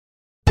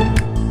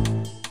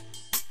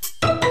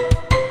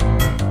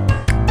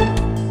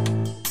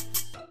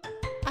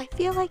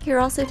feel like you're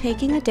also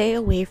taking a day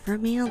away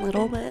from me a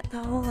little bit,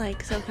 though.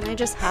 Like, so can I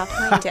just have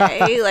my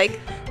day?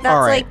 Like, that's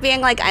right. like being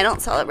like, I don't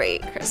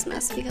celebrate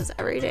Christmas because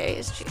every day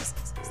is Jesus.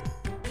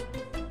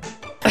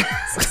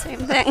 It's the same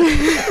thing.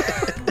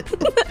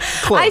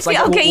 Close. I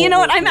feel, okay, you know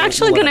what? I'm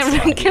actually going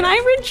to, can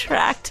I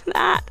retract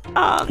that?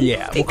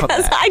 Yeah, we'll cut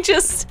because that. I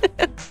just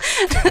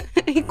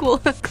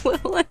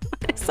equivalent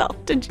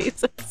myself to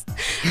Jesus.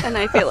 And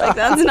I feel like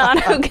that's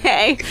not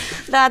okay.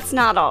 That's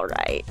not all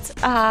right.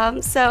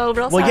 So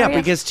real sorry. Well, yeah,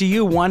 because to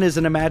you, one is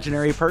an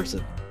imaginary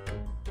person.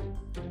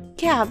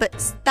 Yeah,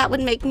 but that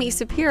would make me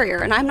superior,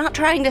 and I'm not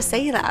trying to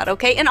say that,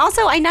 okay? And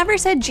also, I never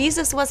said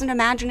Jesus was an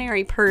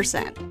imaginary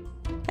person.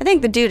 I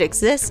think the dude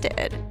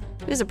existed.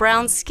 He was a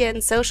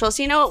brown-skinned socialist.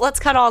 You know what? Let's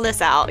cut all this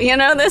out. You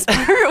know, this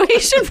part we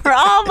should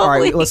probably All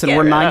right, listen, get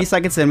we're rid 90 of.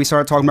 seconds in. We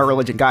started talking about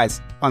religion.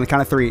 Guys, on the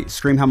count of 3,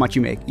 scream how much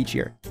you make each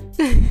year. 1,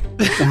 2,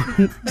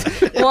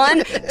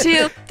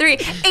 3.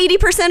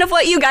 80% of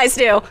what you guys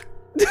do.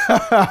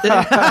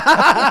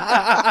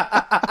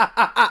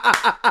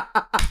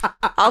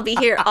 I'll be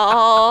here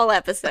all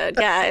episode,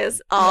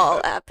 guys. All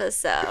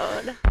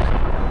episode.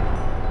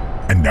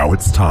 And now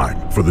it's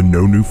time for the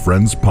No New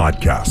Friends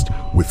podcast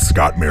with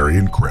Scott, Mary,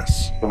 and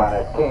Chris. Come on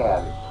at 10,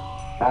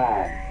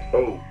 9,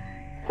 8,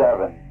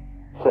 7,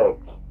 6,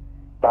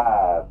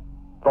 5,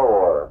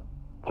 4,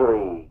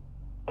 3,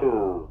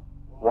 2,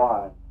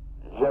 1,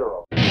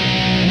 0.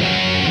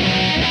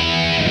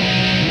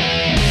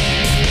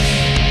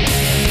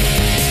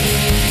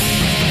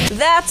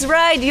 That's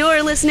right,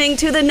 you're listening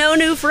to the No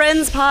New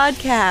Friends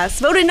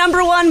podcast, voted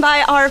number 1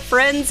 by our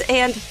friends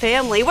and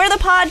family. We're the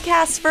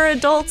podcast for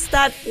adults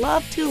that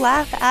love to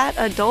laugh at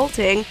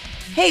adulting.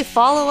 Hey,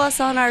 follow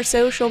us on our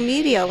social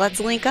media. Let's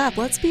link up.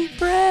 Let's be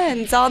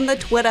friends on the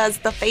Twitters,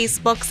 the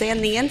Facebooks, and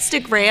the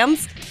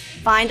Instagrams.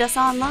 Find us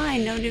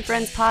online,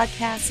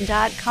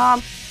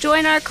 nonewfriendspodcast.com.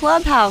 Join our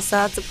clubhouse.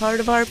 That's a part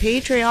of our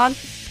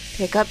Patreon.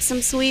 Pick up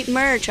some sweet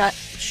merch. I'm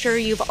sure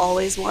you've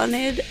always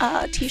wanted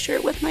a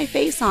t-shirt with my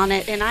face on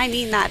it, and I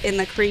mean that in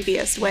the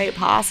creepiest way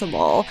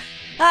possible.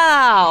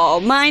 Oh,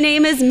 my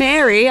name is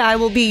Mary. I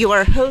will be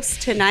your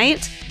host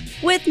tonight.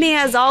 With me,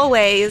 as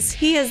always,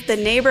 he is the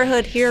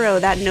neighborhood hero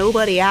that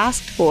nobody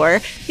asked for.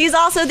 He's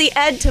also the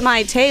Ed to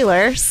my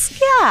Taylor,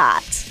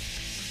 Scott.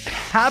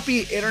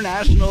 Happy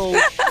International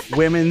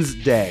Women's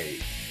Day.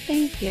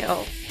 Thank you.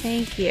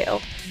 Thank you.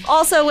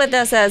 Also with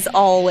us, as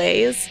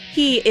always,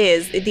 he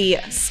is the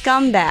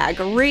scumbag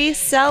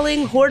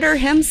reselling hoarder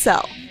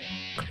himself,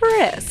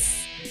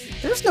 Chris.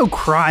 There's no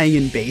crying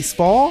in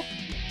baseball.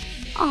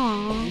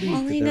 Aw,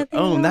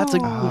 That's a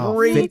Oh,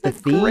 great, fit the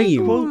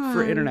theme. quote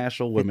for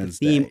International Women's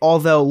Theme, Day.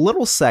 although a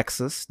little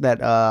sexist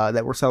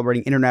that we're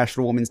celebrating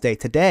International Women's Day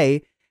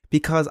today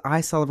because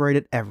I celebrate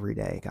it every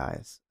day,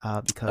 guys.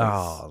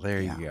 Because There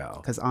you go.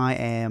 Because I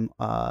am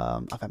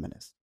a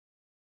feminist.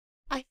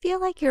 I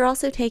feel like you're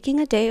also taking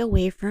a day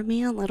away from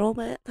me a little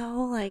bit,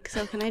 though. Like,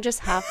 so can I just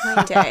have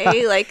my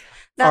day? Like,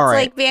 that's All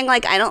right. like being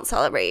like, I don't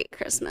celebrate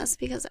Christmas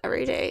because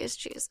every day is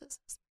Jesus.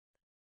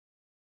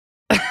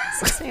 It's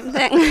the same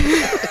thing.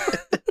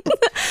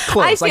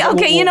 Close. I feel, Like,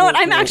 okay, you know what?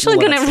 I'm we'll actually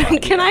let going it to,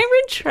 slide, can yeah.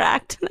 I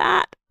retract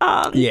that?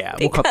 Yeah,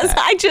 we'll cut because that.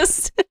 I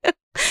just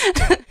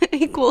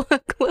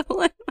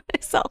equivalent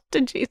myself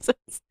to Jesus.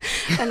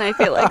 And I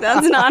feel like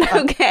that's not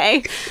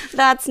okay.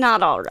 That's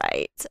not all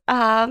right.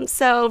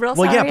 So real Well,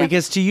 sorry. yeah,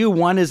 because to you,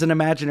 one is an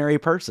imaginary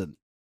person.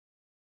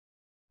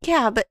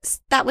 Yeah, but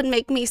that would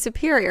make me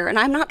superior, and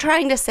I'm not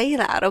trying to say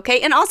that, okay?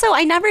 And also,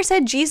 I never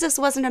said Jesus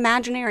was an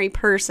imaginary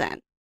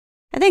person.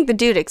 I think the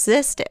dude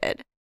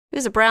existed. He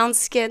was a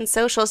brown-skinned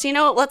socialist. You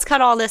know what? Let's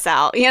cut all this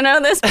out. You know,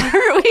 this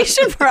part we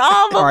should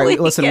probably All right,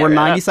 listen, get we're rid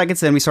 90 of.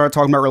 seconds in. We started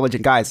talking about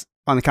religion. Guys,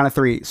 on the count of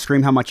 3,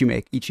 scream how much you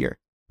make each year.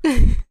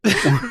 1,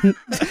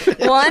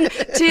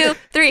 2,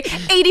 3.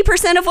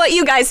 80% of what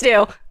you guys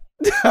do.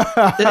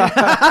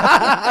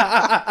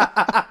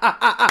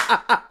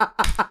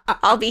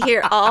 I'll be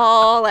here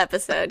all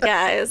episode,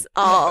 guys.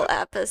 All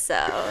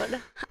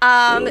episode.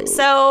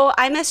 So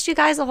I missed you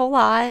guys a whole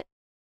lot.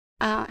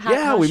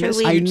 How we was your missed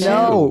week? I you too.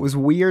 know, it was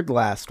weird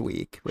last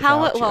week.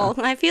 How without you. well?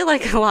 I feel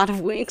like a lot of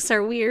weeks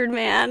are weird,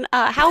 man.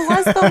 How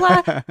was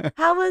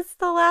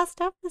the last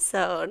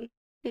episode?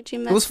 Did you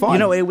miss? It was fun. You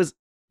know, it was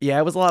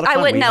a lot of fun. I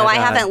wouldn't We know. had,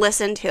 I haven't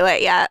listened to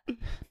it yet.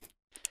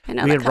 I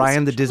know We that had comes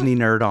Ryan the to- Disney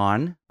nerd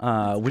on,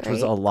 which was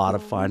great. a lot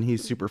of fun.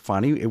 He's super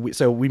funny.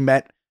 So we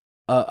met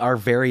our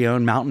very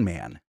own Mountain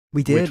Man,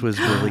 We did. which was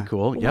really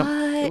cool. Yep.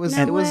 What? was-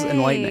 No it was way.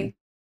 enlightening.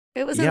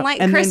 It was Yep.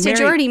 enlightening. And Chris, then did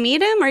you Mary- already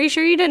meet him? Are you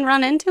sure you didn't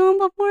run into him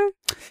before?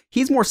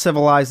 He's more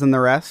civilized than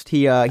the rest.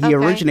 He Okay.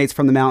 originates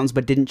from the mountains,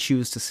 but didn't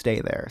choose to stay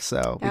there.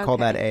 So we call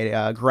that Okay.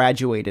 a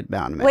graduated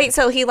mountain man. Wait,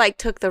 so he like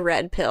took the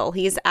red pill.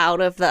 He's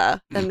out of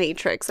the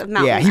matrix of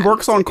mountain. yeah, he men.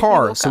 works on He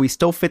cars, woke so up. he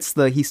still fits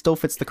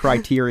the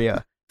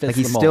criteria. Fits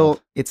Like the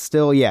mold.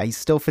 he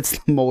still fits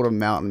the mold of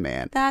mountain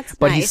man. That's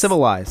But nice. he's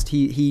civilized.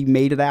 He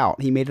made it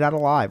out. He made it out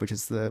alive, which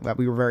is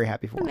we were very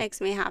happy for That him. makes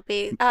me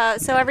happy.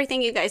 So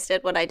everything you guys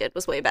did, what I did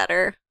was way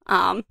better.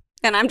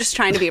 And I'm just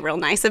trying to be real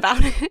nice about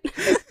it.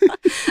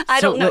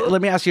 I don't know.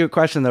 Let me ask you a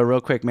question though,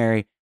 real quick,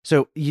 Mary.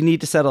 So you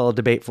need to settle a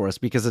debate for us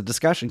because a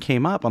discussion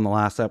came up on the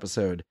last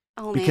episode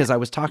because I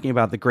was talking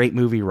about the great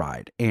movie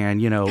ride,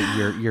 and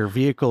your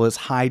vehicle is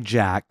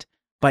hijacked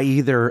by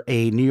either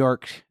a New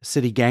York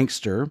City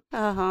gangster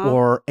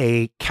or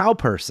a cow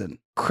person.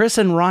 Chris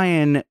and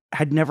Ryan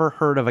had never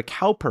heard of a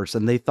cow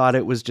person. They thought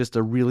it was just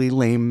a really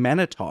lame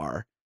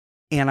minotaur.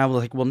 And I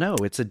was like, well, no,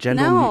 it's a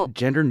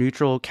gender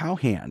neutral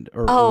cowhand.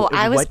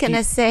 I was going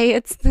to say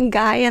it's the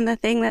guy in the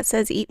thing that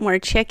says eat more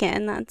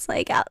chicken. That's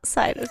like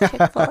outside of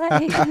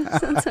Chick-fil-A.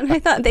 That's what I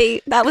thought.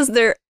 That was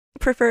their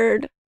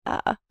preferred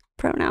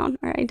pronoun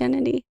or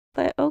identity.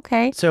 But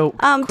okay. So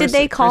did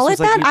they call it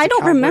that? I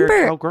don't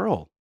remember.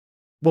 Cowgirl.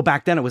 Well,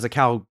 back then it was a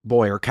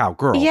cowboy or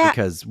cowgirl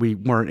because we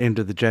weren't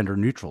into the gender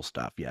neutral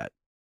stuff yet.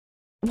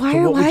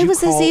 Why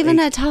was this even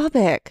a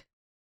topic?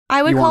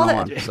 I would call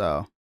it.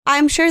 So.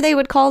 I'm sure they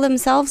would call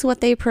themselves what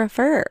they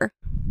prefer.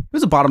 It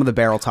was a bottom of the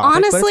barrel topic.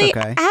 Honestly, but it's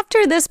okay.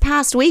 After this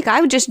past week,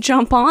 I would just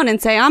jump on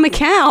and say, I'm a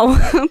cow.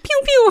 Pew,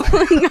 pew.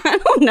 I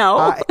don't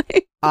know.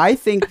 I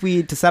think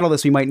to settle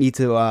this, we might need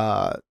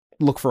to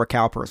look for a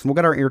cow person. We'll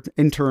get our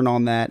intern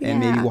on that, and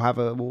maybe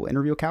we'll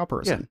interview a cow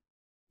person.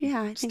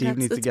 Yeah, I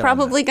think it's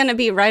probably going to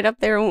be right up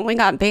there when we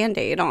got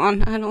Band-Aid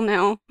on. I don't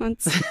know. I'm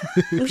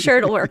sure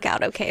it'll work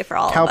out okay for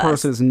all of us. Cow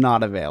person is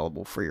not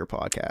available for your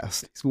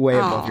podcast. It's way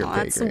above your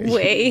pay grade.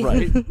 Way.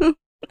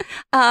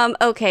 Right.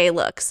 Okay,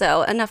 look.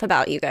 So enough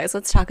about you guys.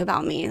 Let's talk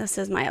about me. This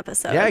is my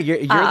episode. Yeah,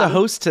 you're the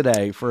host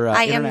today for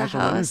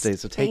International Women's Day,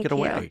 so take it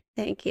away.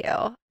 Thank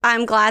you.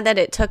 I'm glad that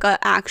it took an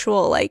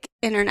actual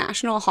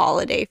international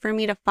holiday for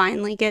me to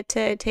finally get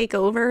to take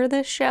over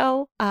this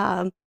show.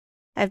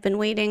 I've been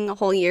waiting a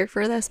whole year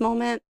for this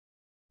moment.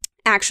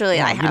 Actually,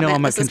 I haven't.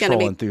 I'm this a is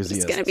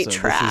going to be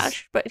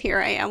trash, but here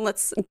I am.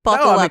 Let's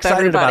buckle up,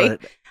 everybody.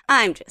 About it.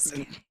 I'm just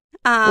kidding.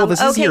 Well,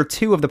 this is year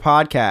 2 of the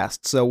podcast.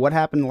 So what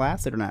happened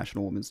last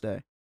International Women's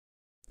Day?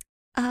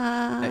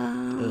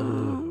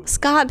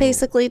 Scott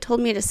basically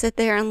told me to sit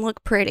there and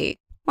look pretty.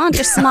 Why don't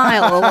you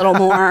smile a little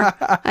more,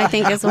 I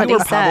think is what he said. We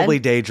were probably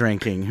day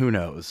drinking. Who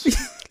knows?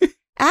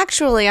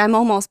 Actually, I'm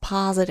almost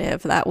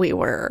positive that we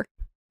were.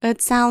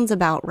 It sounds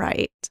about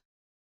right.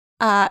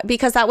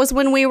 Because that was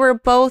when we were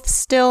both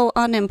still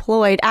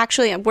unemployed.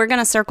 Actually, we're going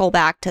to circle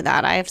back to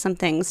that. I have some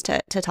things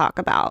to talk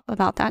about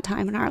that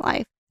time in our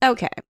life.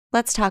 Okay,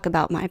 let's talk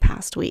about my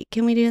past week.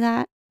 Can we do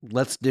that?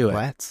 Let's do it.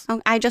 Let's. Oh,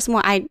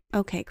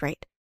 okay,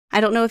 great. I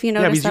don't know if you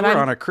noticed that you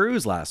were on a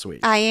cruise last week.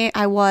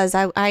 I was.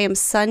 I am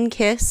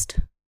sun-kissed,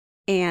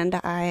 and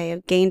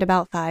I gained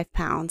about 5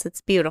 pounds.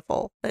 It's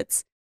beautiful.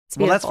 It's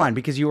beautiful. Well, that's fine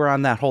because you were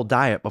on that whole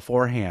diet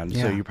beforehand.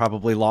 Yeah. So you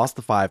probably lost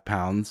the 5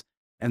 pounds.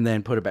 And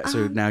then put it back.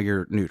 So now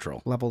you're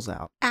neutral. Levels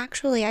out.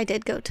 Actually, I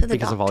did go to the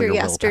doctor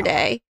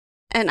yesterday.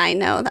 And I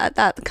know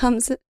that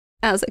comes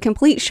as a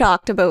complete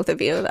shock to both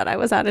of you that I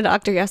was at a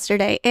doctor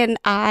yesterday. And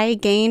I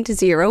gained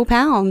 0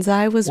 pounds.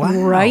 I was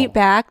right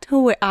back to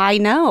where I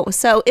know.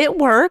 So it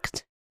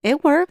worked.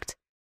 It worked.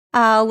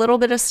 A little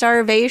bit of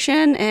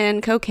starvation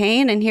and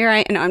cocaine. And here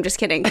I... No, I'm just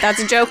kidding. That's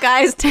a joke,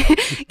 guys.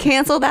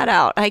 Cancel that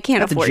out. I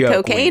can't afford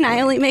cocaine. I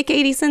only make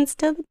 80 cents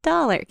to the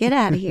dollar. Get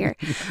out of here.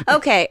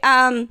 Okay.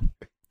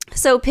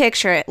 So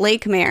picture it,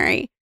 Lake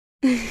Mary,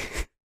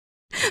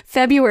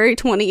 February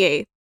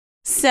 28th,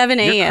 7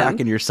 a.m. You're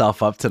cracking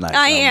yourself up tonight.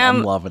 I am.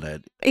 I'm loving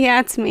it.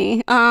 Yeah, it's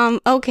me.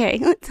 Okay.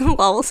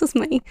 Well, this is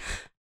me.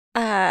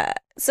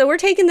 So we're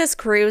taking this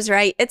cruise,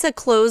 right? It's a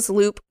closed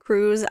loop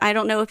cruise. I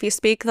don't know if you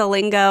speak the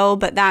lingo,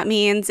 but that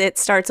means it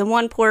starts in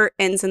one port,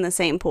 ends in the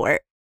same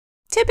port.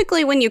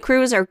 Typically, when you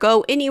cruise or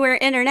go anywhere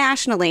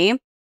internationally,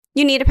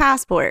 you need a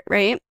passport,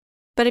 right?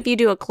 But if you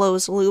do a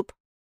closed loop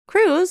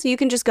cruise, you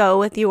can just go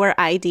with your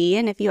ID,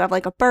 and if you have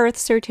like a birth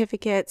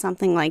certificate,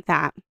 something like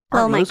that.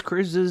 Are most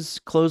cruises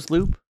closed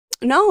loop?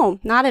 No,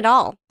 not at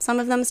all. Some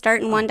of them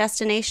start in one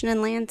destination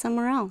and land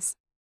somewhere else.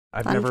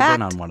 I've never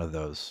been on one of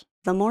those.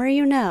 The more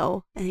you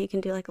know, and you can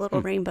do like a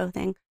little rainbow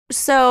thing.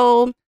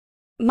 So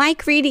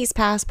Mike Reedy's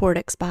passport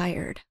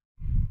expired,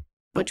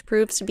 which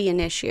proves to be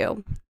an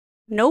issue.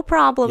 No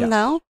problem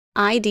though.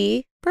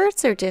 ID, birth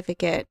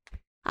certificate.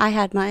 I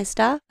had my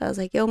stuff. I was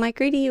like, yo, Mike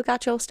Reedy, you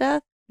got your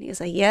stuff? He was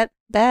like, yep,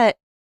 bet.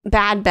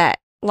 Bad bet.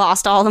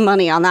 Lost all the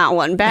money on that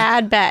one.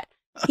 Bad bet.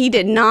 He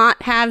did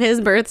not have his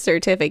birth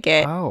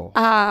certificate. Oh.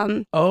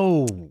 Yeah.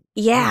 Oh,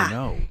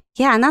 no.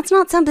 Yeah, and that's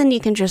not something you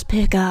can just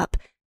pick up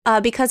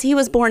because he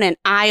was born in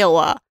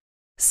Iowa.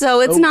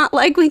 So it's not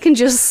like we can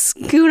just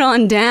scoot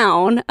on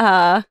down,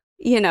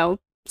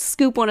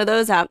 scoop one of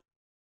those out.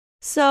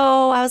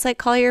 So I was like,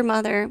 call your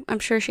mother. I'm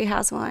sure she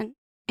has one.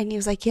 And he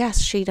was like,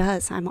 yes, she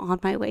does. I'm on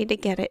my way to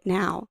get it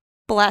now.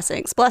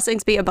 Blessings.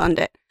 Blessings be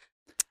abundant.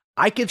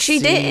 I could see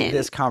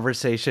this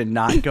conversation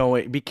not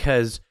going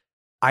because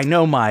I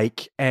know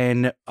Mike,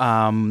 and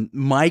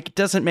Mike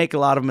doesn't make a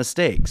lot of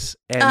mistakes.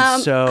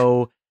 And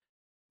so,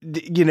 for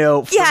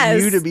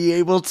you to be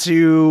able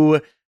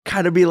to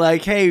kind of be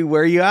like, hey,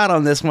 where are you at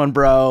on this one,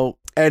 bro?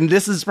 And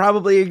this is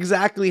probably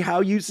exactly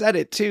how you said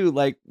it, too.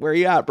 Like, where are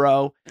you at,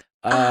 bro?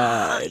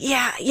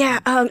 Yeah.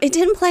 It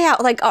didn't play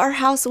out. Like, our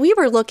house, we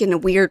were looking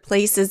at weird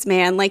places,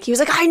 man. Like, he was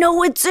like, I know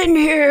what's in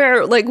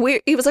here. Like,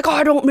 he was like, oh,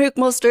 I don't make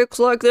mistakes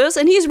like this.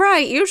 And he's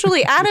right.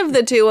 Usually, out of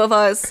the two of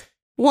us,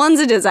 one's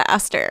a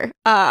disaster.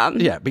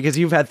 Yeah, because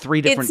you've had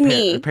 3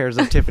 different pairs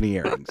of Tiffany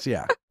earrings.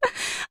 Yeah.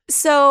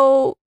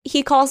 So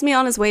he calls me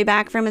on his way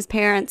back from his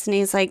parents, and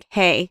he's like,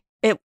 hey,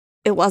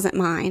 it wasn't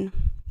mine.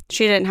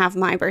 She didn't have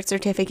my birth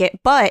certificate,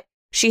 but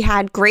she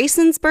had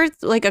Grayson's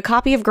a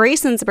copy of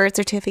Grayson's birth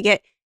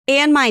certificate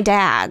and my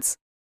dad's.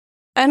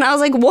 And I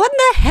was like, what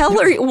the hell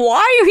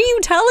why are you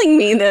telling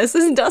me this?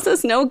 This does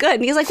us no good.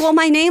 And he's like, well,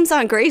 my name's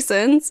on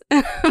Grayson's.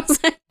 And I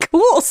was like,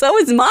 cool, so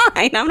is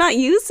mine. I'm not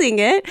using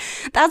it.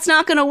 That's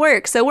not going to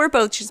work. So we're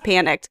both just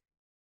panicked.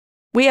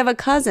 We have a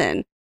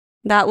cousin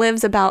that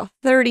lives about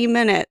 30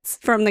 minutes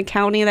from the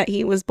county that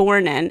he was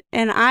born in.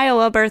 In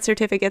Iowa, birth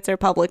certificates are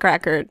public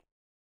record.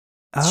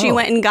 Oh. She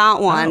went and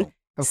got one,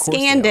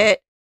 scanned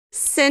it,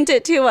 sent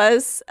it to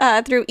us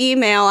through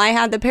email. I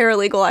had the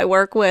paralegal I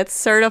work with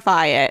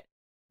certify it.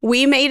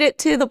 We made it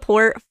to the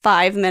port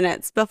 5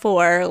 minutes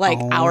before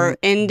our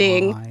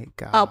ending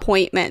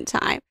appointment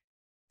time.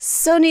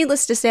 So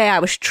needless to say, I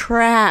was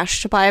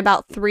trashed by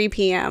about 3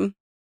 p.m.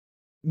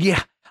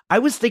 Yeah. I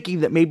was thinking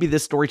that maybe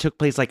this story took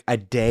place like a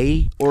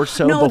day or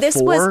so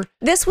before.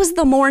 This was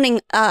the morning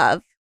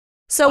of.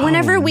 So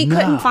whenever we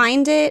couldn't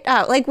find it,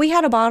 we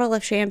had a bottle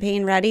of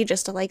champagne ready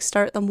just to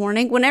start the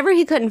morning. Whenever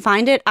he couldn't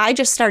find it, I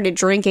just started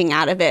drinking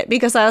out of it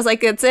because I was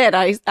like, that's it.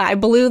 I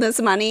blew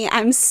this money.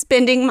 I'm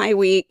spending my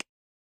week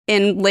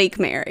in Lake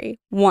Mary.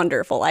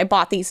 Wonderful. I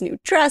bought these new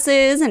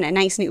dresses and a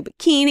nice new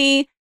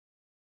bikini.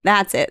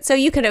 That's it. So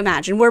you can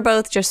imagine we're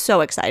both just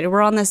so excited.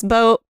 We're on this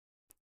boat,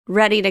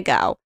 ready to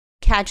go,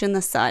 catching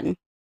the sun.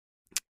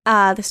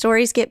 The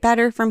stories get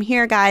better from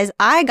here, guys.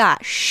 I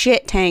got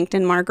shit tanked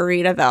in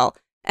Margaritaville.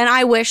 And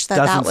I wish that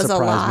was a lie. Doesn't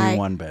surprise me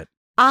one bit.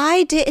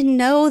 I didn't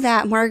know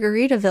that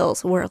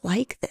Margaritavilles were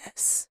like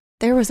this.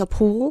 There was a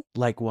pool.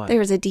 Like what? There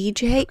was a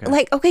DJ.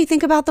 Okay,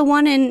 think about the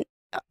one in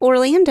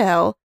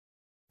Orlando.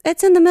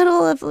 It's in the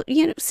middle of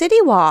City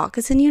Walk.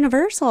 It's in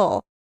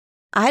Universal.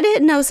 I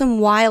didn't know some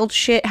wild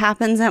shit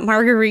happens at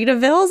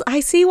Margaritavilles. I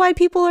see why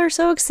people are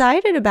so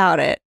excited about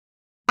it.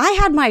 I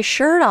had my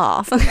shirt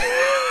off.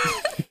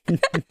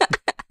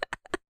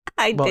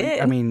 I did.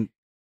 I mean,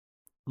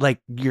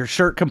 your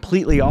shirt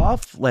completely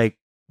off? I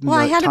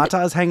had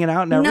tatas hanging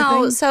out and everything?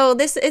 No, so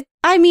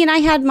I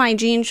had my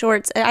jean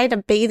shorts. I had a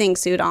bathing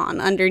suit on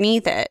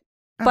underneath it.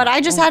 But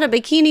I just had a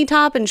bikini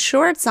top and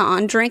shorts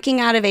on, drinking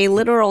out of a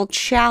literal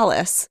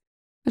chalice.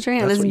 I was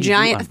drinking out of this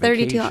giant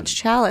 32-ounce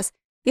chalice.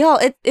 Yo,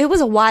 it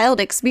was a wild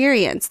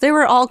experience. There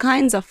were all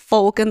kinds of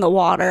folk in the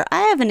water.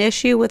 I have an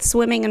issue with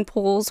swimming in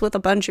pools with a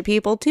bunch of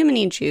people. Too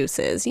many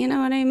juices. You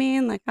know what I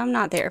mean? I'm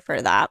not there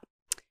for that.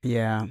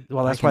 Yeah.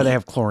 Well, that's why they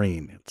have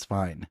chlorine. It's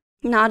fine.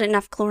 Not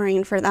enough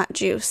chlorine for that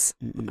juice.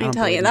 I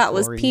tell you, that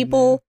was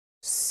people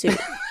soup.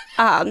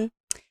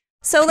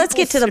 So let's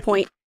get to the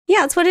point.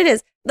 Yeah, that's what it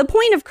is. The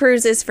point of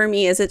cruises for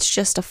me is it's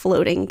just a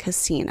floating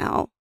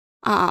casino.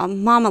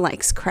 Mama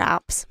likes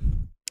craps.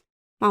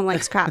 Mom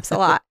likes craps a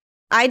lot.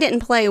 I didn't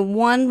play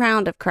one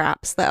round of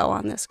craps, though,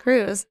 on this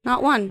cruise.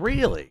 Not one.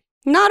 Really?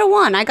 Not a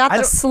one. I got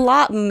the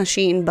slot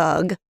machine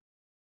bug.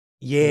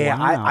 Yeah,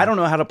 wow. I don't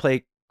know how to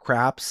play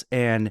craps,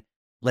 and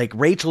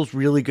Rachel's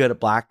really good at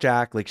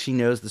blackjack. She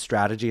knows the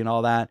strategy and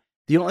all that.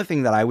 The only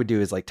thing that I would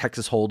do is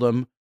Texas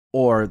Hold'em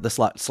or the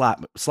slot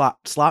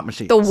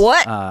machines. The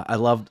what? I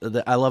love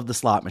the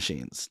slot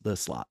machines, the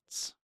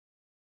slots.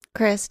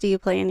 Chris, do you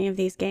play any of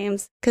these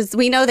games? Because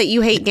we know that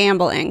you hate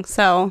gambling,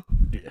 so.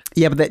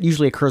 Yeah, but that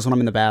usually occurs when I'm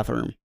in the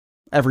bathroom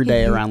every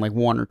day around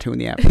 1 or 2 in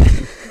the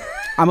afternoon.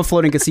 I'm a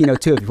floating casino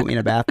too if you put me in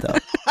a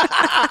bathtub.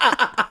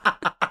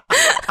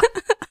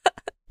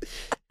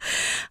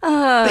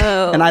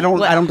 And I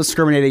don't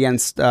discriminate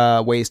against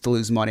ways to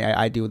lose money.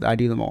 I do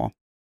them all.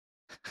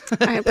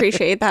 I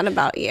appreciate that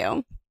about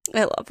you.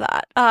 I love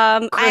that.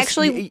 Chris, I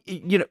actually,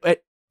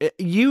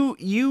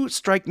 you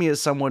strike me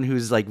as someone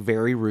who's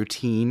very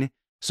routine.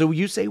 So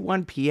you say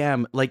 1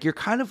 p.m. You're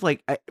kind of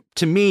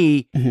to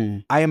me,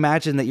 I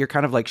imagine that you're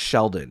kind of like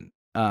Sheldon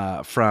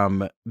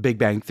from Big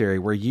Bang Theory,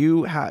 where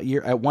you're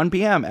at 1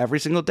 p.m. every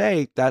single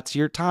day. That's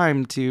your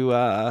time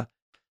to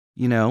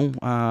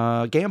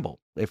gamble,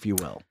 if you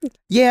will.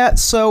 Yeah.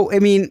 So I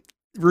mean,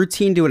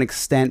 routine to an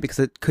extent, because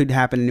it could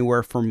happen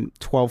anywhere from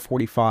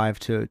 12:45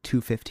 to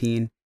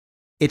 2:15.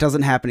 It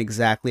doesn't happen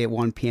exactly at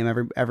 1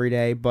 p.m. every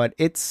day, but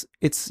it's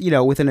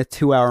within a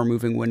 2-hour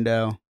moving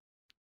window.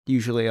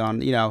 Usually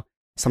on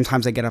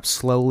sometimes I get up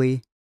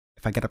slowly.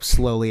 If I get up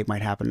slowly, it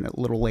might happen a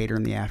little later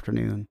in the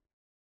afternoon.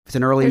 If it's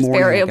an early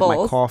morning, I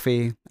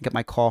get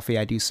my coffee.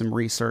 I do some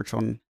research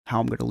on how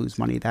I'm going to lose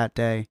money that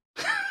day.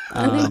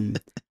 And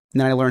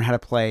then I learn how to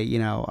play,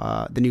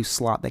 the new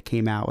slot that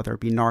came out, whether it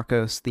be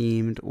Narcos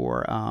themed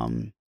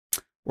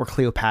or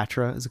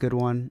Cleopatra is a good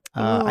one.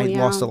 I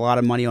lost a lot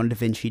of money on Da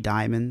Vinci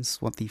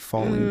Diamonds with the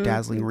falling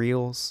dazzling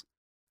reels.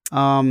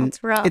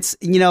 That's rough. It's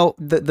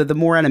the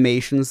more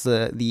animations,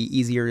 the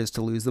easier it is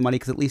to lose the money,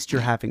 because at least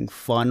you're having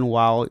fun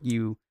while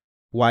you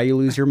why you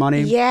lose your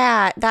money?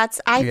 Yeah,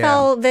 I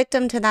fell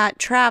victim to that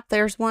trap.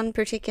 There's one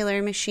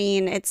particular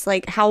machine. It's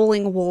like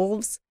howling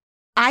wolves.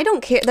 I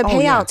don't care. The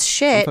payout's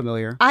shit. I'm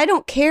familiar. I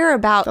don't care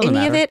about Doesn't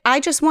any of matter. it. I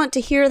just want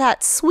to hear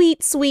that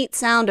sweet, sweet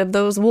sound of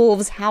those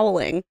wolves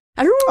howling.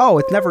 Oh,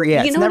 it's never.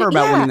 Yeah, it's never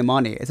about winning the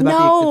money. It's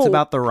about it's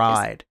about the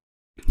ride.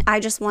 I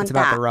just want it's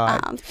about the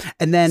ride.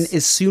 And then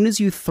as soon as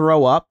you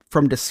throw up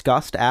from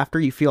disgust after,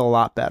 you feel a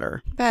lot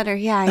better. Better,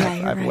 yeah.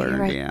 You're I've right, learned,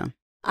 you're right.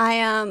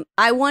 yeah.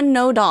 I won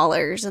no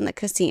dollars in the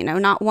casino,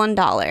 not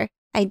 $1.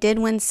 I did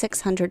win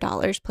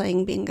 $600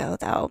 playing bingo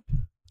though.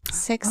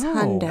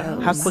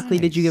 $600. How quickly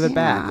did you give it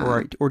back,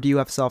 or do you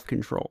have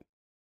self-control?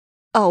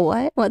 Oh,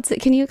 what? What's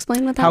it? Can you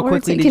explain what that How word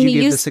is? quickly did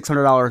you give the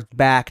 $600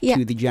 back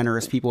to the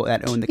generous people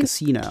that own the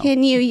casino?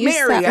 Can you use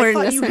Mary, that word I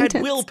thought in a you sentence?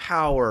 had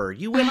willpower.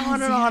 You went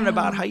on and on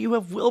about how you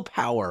have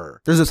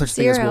willpower. There's no such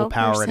thing as 0%.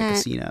 willpower at a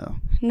casino.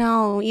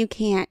 No, you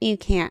can't. You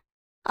can't.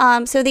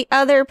 So the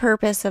other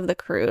purpose of the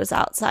cruise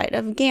outside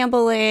of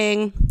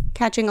gambling,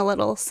 catching a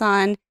little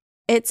sun,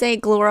 it's a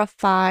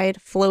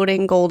glorified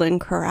floating golden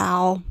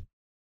corral.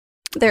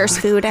 There's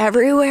food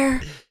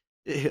everywhere.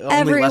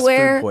 Only less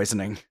food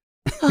poisoning.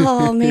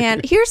 Oh man.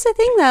 Here's the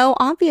thing though,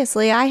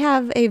 obviously I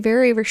have a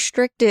very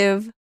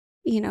restrictive,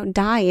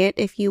 diet,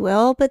 if you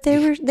will, but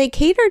they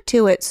catered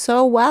to it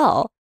so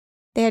well.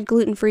 They had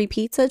gluten-free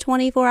pizza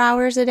 24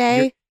 hours a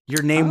day.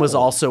 Your name was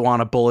also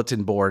on a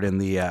bulletin board in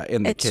the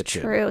kitchen. It's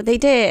true. They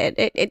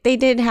did. They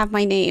did have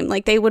my name.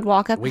 Like they would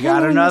walk up. We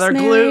got "Hello, another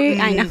Miss Mary."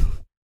 gluten. I know.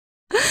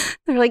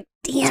 They're like,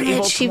 damn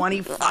Table it.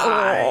 25.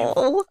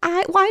 Oh,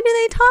 why do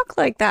they talk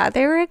like that?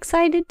 They were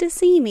excited to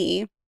see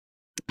me.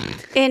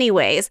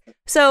 Anyways,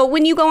 so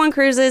when you go on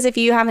cruises, if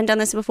you haven't done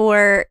this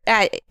before,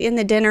 in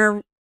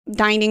the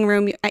dining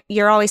room,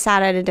 you're always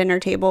sat at a dinner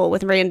table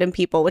with random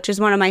people, which is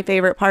one of my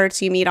favorite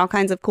parts. You meet all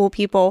kinds of cool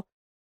people.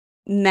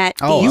 That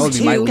would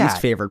be my least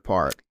favorite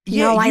part.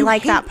 No, I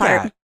like that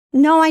part.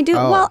 No, I do.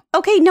 Oh. Well,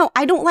 okay, no,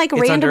 I don't like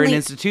It's randomly. under an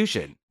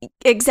institution.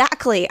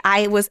 Exactly.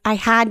 I was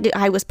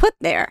put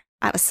there.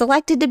 I was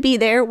selected to be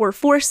there. We're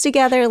forced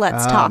together.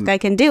 Let's talk. I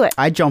can do it.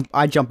 I jump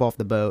off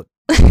the boat.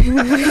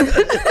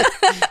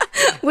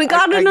 We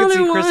got another I can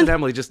see one. Chris and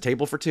Emily just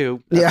table for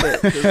two.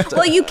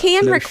 Well, you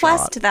can No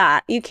request shot.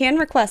 that. You can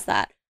request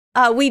that.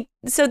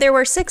 So there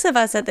were 6 of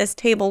us at this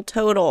table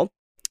total.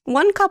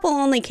 One couple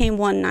only came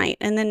one night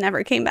and then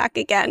never came back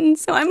again.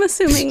 So I'm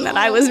assuming that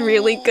I was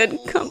really good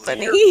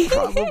company. You're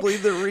probably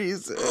the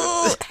reason.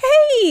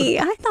 Hey,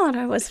 I thought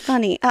I was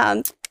funny.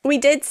 We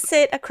did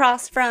sit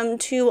across from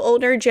 2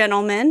 older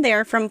gentlemen.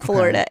 They're from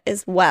Florida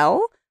as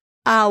well.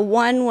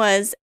 One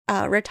was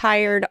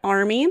retired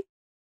Army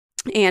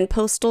and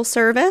Postal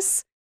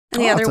Service.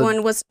 And the other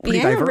one was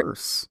pretty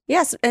diverse.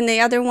 Yes, and the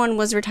other one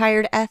was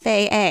retired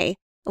FAA.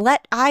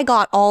 I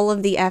got all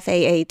of the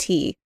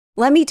FAAT.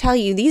 Let me tell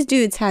you, these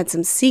dudes had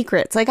some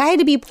secrets. Like I had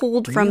to be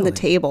pulled from the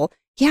table.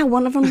 Yeah,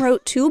 one of them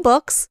wrote 2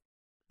 books.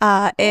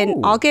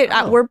 And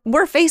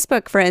we're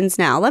Facebook friends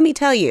now. Let me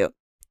tell you,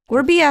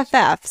 we're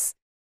BFFs.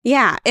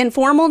 Yeah, and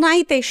formal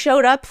night, they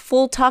showed up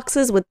full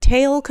tuxes with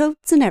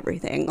tailcoats and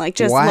everything. Like,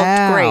 just looked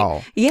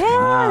great. Yeah,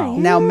 Wow. yeah.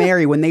 Now,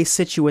 Mary, when they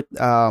sit you with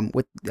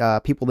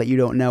people that you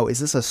don't know, is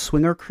this a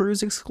swinger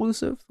cruise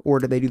exclusive, or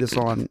do they do this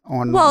on?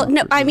 Well,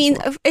 no, I mean,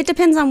 it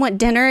depends on what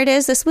dinner it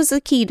is. This was a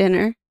key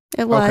dinner.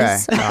 It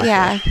was. Okay,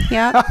 gotcha.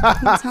 Yeah.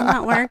 That's how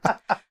that worked.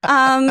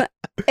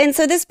 And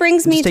so this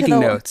brings me Just to taking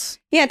the notes.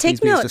 Yeah, take Please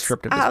be notes. as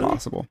descriptive as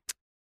possible.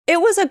 It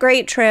was a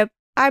great trip.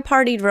 I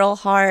partied real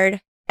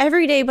hard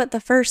every day but the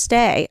first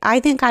day. I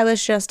think I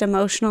was just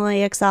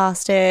emotionally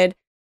exhausted.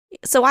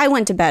 So I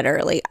went to bed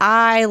early.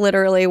 I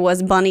literally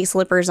was bunny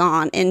slippers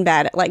on in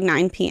bed at like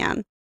 9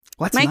 p.m.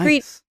 Well, that's Mike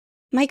nice.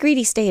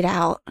 Greedy stayed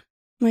out.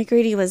 Mike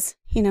Greedy was,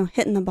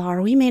 hitting the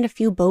bar. We made a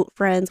few boat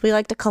friends. We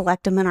like to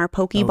collect them in our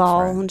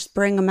Pokeball and just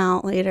bring them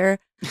out later.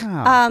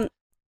 Oh.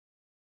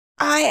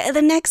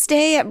 The next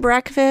day at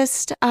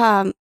breakfast,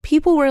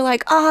 people were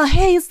like, "Oh,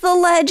 hey, it's the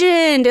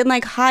legend," and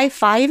like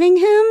high-fiving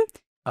him.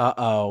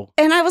 Uh-oh.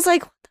 And I was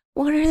like,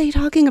 "What are they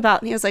talking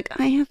about?" And he was like,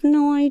 "I have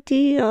no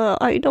idea.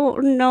 I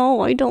don't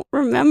know. I don't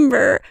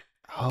remember."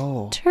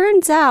 Oh.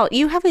 Turns out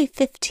you have a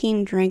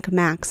 15-drink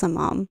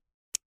maximum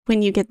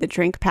when you get the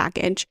drink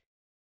package.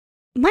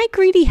 Mike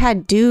Greedy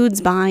had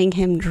dudes buying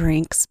him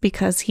drinks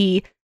because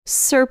he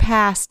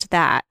surpassed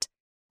that.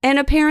 And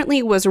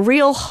apparently was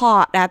real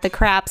hot at the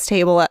craps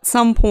table at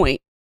some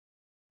point.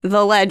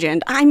 The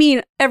legend. I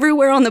mean,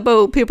 everywhere on the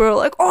boat, people were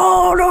like,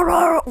 "Oh,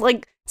 no,"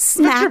 like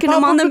smacking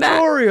him on the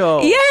back.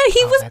 Yeah,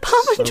 he was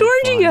Papa so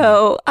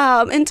Giorgio.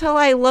 Until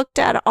I looked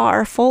at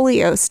our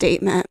folio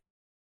statement.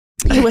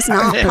 He was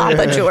not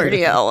Papa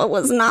Giorgio. It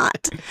was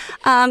not.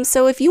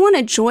 So if you want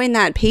to join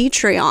that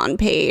Patreon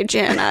page,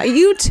 and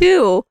you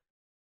too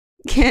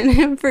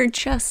can, for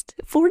just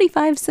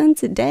 45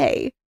 cents a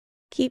day,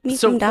 keep me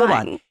from dying.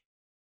 Hold on.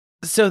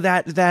 So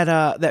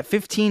that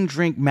 15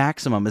 drink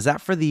maximum, is that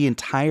for the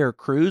entire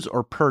cruise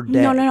or per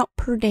day? No,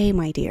 per day,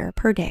 my dear,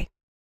 per day.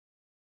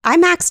 I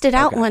maxed it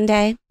out one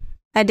day.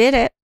 I did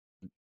it.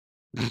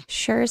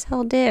 Sure as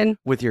hell did.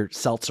 With your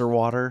seltzer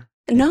water?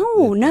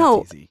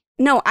 No.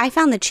 No, I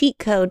found the cheat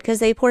code because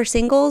they pour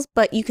singles,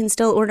 but you can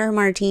still order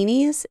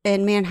martinis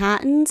and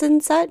Manhattans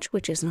and such,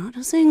 which is not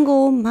a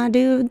single, my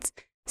dudes.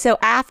 So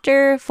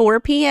after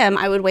 4 p.m.,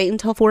 I would wait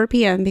until 4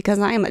 p.m. because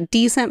I am a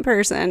decent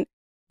person.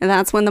 And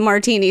that's when the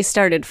martinis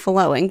started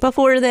flowing.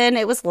 Before then,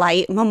 it was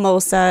light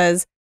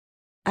mimosas,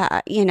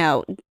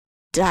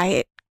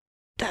 diet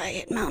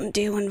Mountain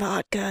Dew and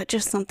vodka,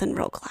 just something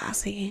real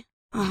classy.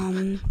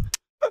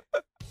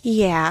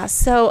 Yeah,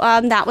 so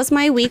that was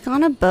my week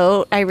on a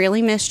boat. I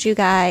really missed you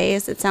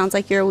guys. It sounds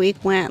like your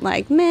week went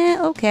like, meh,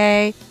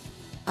 okay.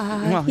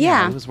 Well,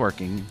 yeah, it was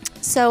working.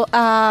 So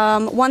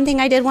one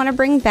thing I did want to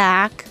bring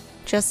back,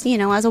 just,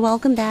 as a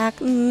welcome back,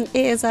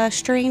 is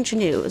strange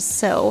news.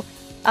 So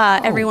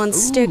everyone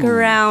stick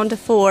around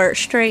for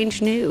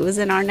strange news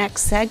in our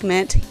next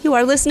segment. You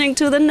are listening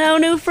to the No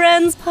New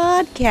Friends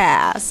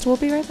podcast. We'll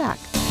be right back.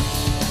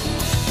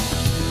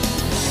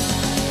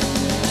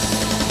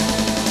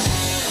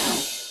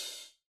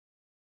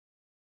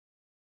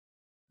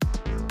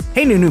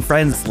 Hey, New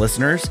Friends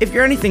listeners, if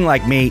you're anything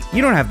like me,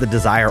 you don't have the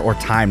desire or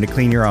time to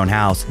clean your own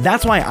house.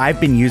 That's why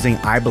I've been using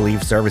I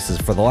Believe services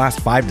for the last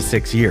 5 to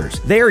 6 years.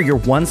 They are your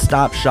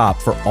one-stop shop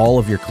for all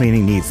of your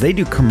cleaning needs. They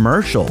do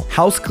commercial,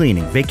 house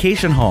cleaning,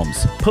 vacation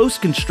homes,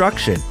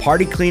 post-construction,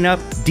 party cleanup,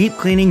 deep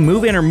cleaning,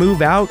 move in or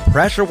move out,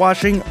 pressure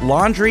washing,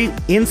 laundry,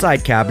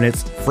 inside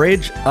cabinets,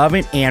 fridge,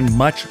 oven, and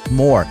much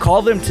more.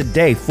 Call them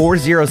today,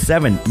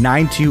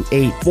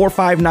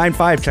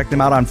 407-928-4595. Check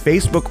them out on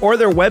Facebook or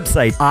their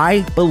website,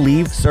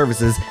 ibelieveservices.us.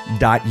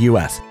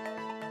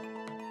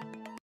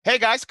 Hey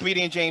guys,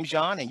 comedian James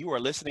John, and you are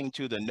listening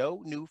to the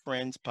No New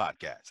Friends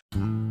podcast.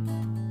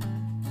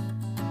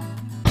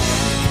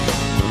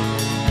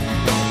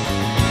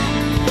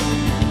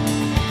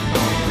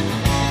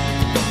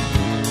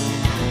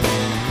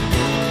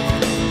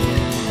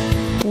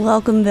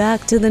 Welcome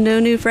back to the No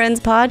New Friends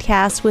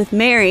podcast with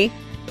Mary,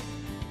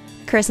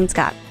 Chris, and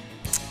Scott.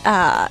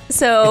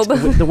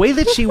 The way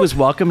that she was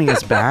welcoming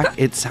us back,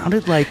 it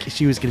sounded like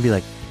she was going to be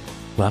like,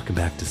 welcome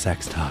back to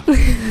Sex Talk.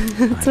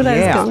 That's what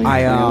I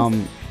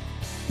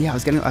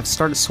was going I've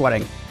started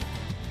sweating.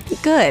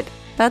 Good.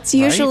 That's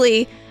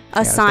usually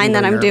a sign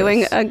that I'm nervous.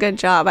 doing a good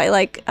job. I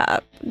like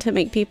to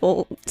make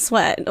people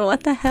sweat.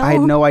 What the hell? I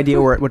had no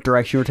idea what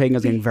direction you were taking. I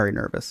was getting very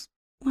nervous.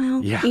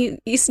 Well, Yeah.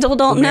 you still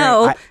don't Mary,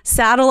 know.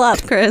 Saddle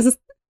up, Chris.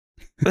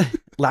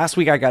 Last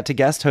week I got to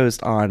guest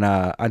host on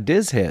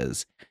Diz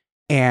His,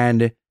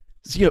 and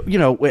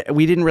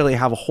we didn't really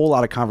have a whole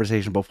lot of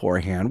conversation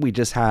beforehand. We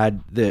just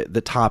had the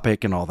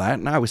topic and all that,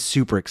 and I was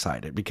super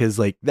excited because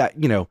like that,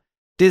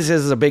 Diz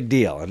His is a big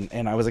deal,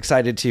 and I was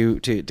excited to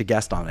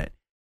guest on it.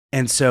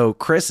 And so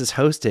Chris is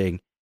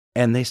hosting,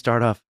 and they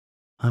start off,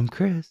 "I'm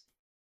Chris,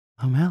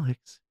 I'm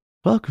Alex.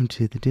 Welcome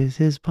to the Diz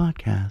His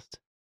podcast."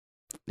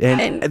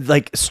 And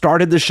like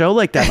started the show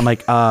like that. I'm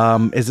like,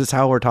 is this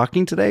how we're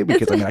talking today?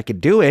 Because I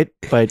could do it,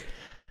 but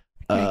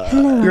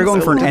You're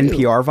going for an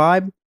NPR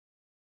vibe?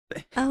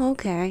 Oh,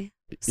 okay.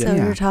 So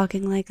Yeah. you're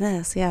talking like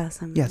this. Yes.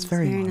 Yes,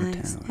 very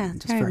nice. monotone. Yeah,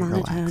 it's Just very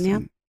monotone. relaxing. Yeah.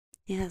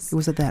 Yes. It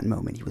was at that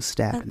moment he was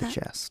stabbed in the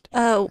chest.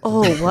 Oh,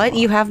 what?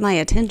 You have my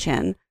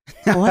attention.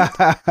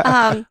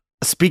 What?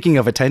 Speaking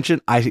of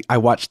attention, I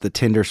watched The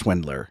Tinder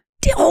Swindler.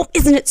 Oh,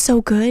 isn't it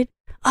so good?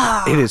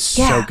 Oh, It is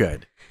so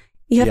good.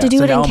 You have to do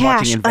so it now in I'm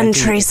watching cash,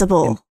 Inventing-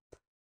 untraceable.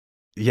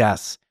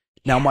 Yes.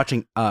 Now I'm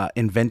watching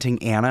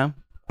Inventing Anna,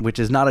 which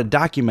is not a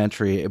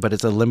documentary, but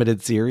it's a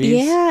limited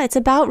series. Yeah, it's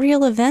about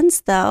real events,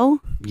 though.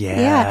 Yes.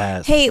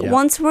 Yeah. Hey, Yep.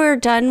 once we're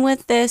done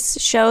with this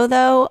show,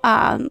 though,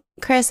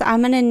 Chris,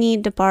 I'm gonna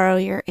need to borrow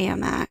your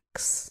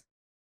Amex.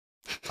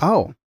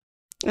 Oh,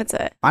 That's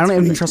it. I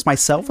don't even trust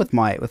myself with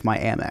my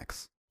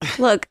Amex.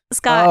 Look,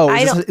 Scott, Oh,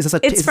 I don't.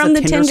 It's from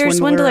the Tinder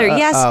Swindler.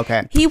 Yes.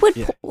 Okay. He would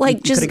Yeah. like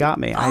You just. coulda got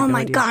me. I had Oh no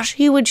my idea. gosh,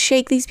 he would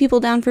shake these people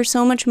down for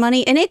so much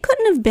money, and it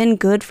couldn't have been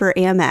good for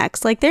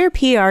Amex. Like their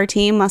PR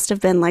team must have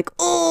been like,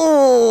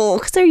 oh,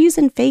 because they're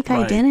using fake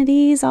Right.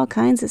 identities, all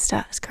kinds of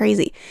stuff. It's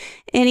crazy.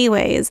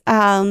 Anyways,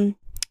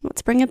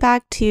 let's bring it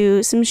back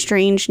to some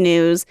strange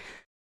news.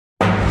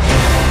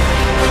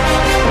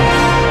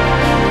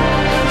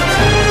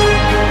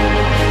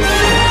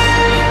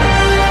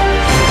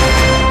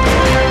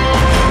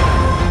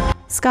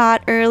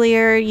 Scott,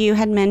 earlier you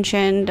had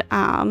mentioned,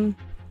 or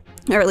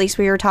at least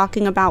we were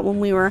talking about when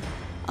we were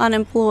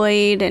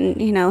unemployed and,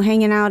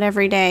 hanging out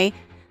every day.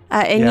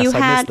 And yes, you I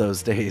had, miss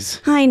those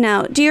days. I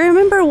know. Do you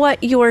remember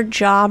what your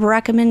job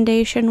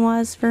recommendation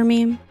was for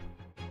me?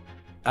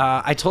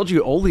 I told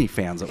you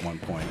OnlyFans at one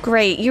point.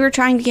 Great. You were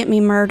trying to get me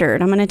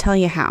murdered. I'm going to tell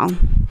you how.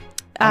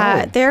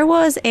 Oh. There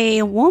was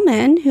a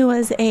woman who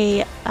was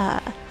a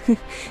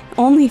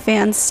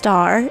OnlyFans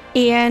star,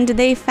 and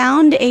they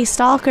found a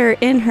stalker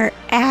in her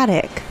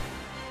attic.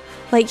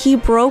 Like, he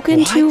broke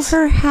into What?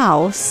 her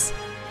house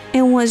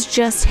and was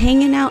just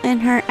hanging out in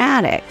her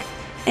attic.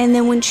 And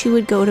then when she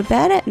would go to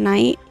bed at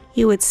night,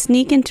 he would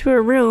sneak into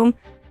her room,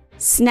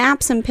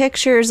 snap some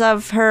pictures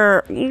of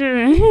her,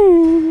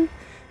 and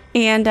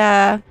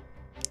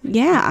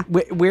yeah.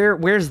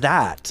 Where's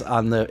that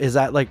on the? Is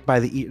that like by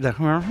the? He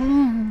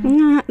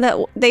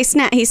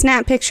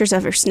snapped pictures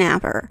of her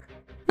snapper.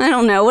 I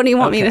don't know. What do you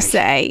want me to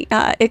say?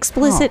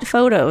 Explicit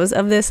photos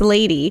of this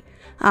lady.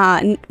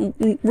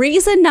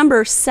 Reason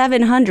number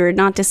 700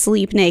 not to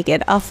sleep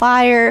naked. A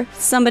fire.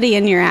 Somebody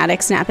in your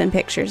attic snapping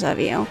pictures of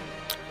you.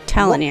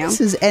 Telling you.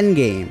 This is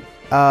endgame.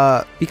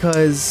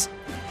 Because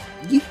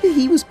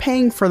he was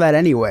paying for that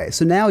anyway.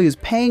 So now he was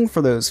paying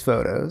for those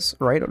photos,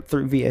 right?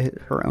 Via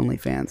her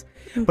OnlyFans.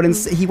 But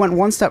he went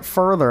one step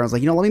further. I was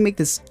like, let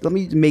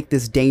me make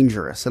this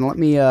dangerous, and let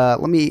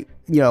me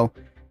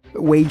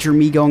wager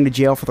me going to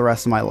jail for the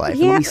rest of my life.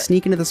 And let me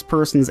sneak into this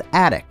person's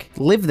attic,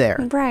 live there,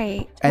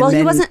 right? And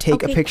then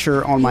take a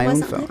picture on my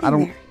own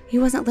phone. He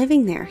wasn't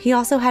living there. He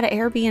also had an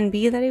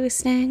Airbnb that he was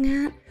staying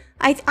at.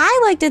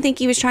 I like to think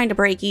he was trying to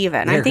break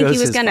even. I think he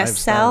was going to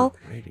sell.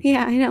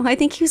 Yeah, I know. I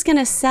think he was going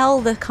to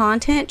sell the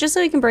content just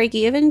so he can break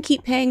even and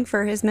keep paying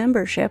for his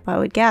membership, I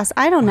would guess.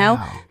 I don't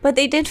know. But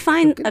they did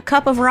find a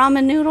cup of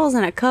ramen noodles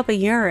and a cup of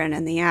urine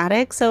in the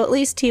attic. So at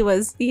least he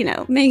was,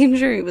 making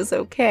sure he was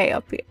okay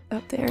up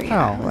there.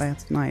 Yeah,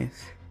 that's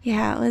nice.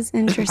 Yeah, it was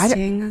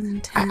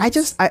interesting.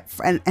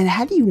 And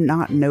how do you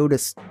not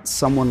notice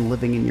someone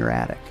living in your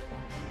attic?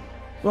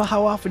 Well,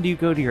 how often do you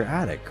go to your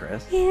attic,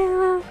 Chris?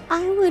 Yeah,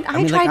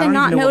 I try to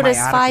not notice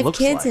 5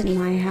 kids in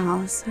my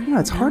house.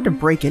 It's hard to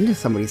break into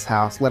somebody's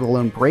house, let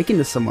alone break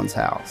into someone's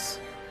house.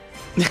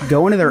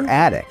 Go into their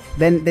attic.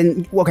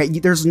 Then okay,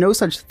 there's no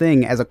such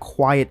thing as a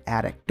quiet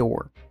attic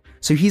door.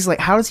 So he's like,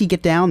 how does he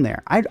get down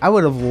there? I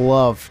would have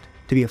loved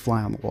to be a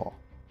fly on the wall.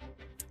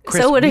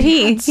 Chris, so would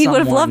he. He would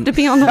have loved to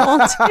be on the wall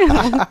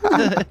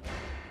too.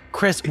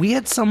 Chris, we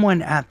had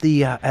someone at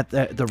the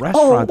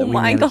restaurant that we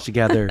managed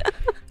together.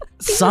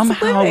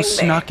 Somehow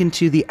snuck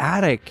into the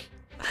attic.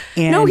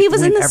 And no, he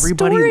was in the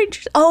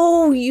storage.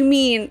 Oh, you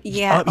mean,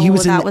 yeah. He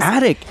was in the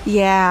attic.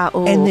 Yeah.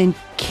 Oh. And then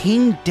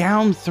came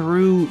down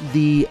through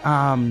the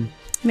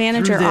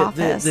manager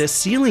office. The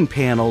ceiling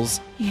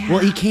panels. Yeah. Well,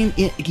 he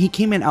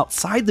came in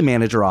outside the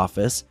manager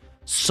office,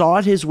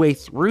 sawed his way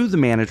through the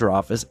manager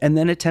office, and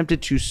then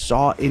attempted to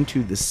saw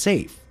into the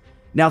safe.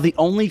 Now, the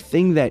only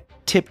thing that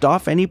tipped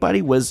off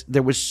anybody was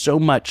there was so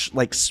much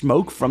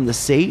smoke from the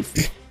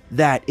safe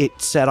that it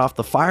set off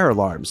the fire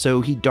alarm. So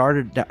he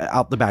darted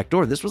out the back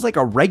door. This was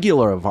a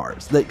regular of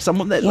ours,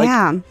 someone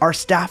that our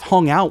staff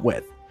hung out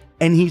with,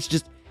 and he's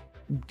just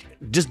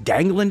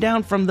dangling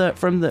down from the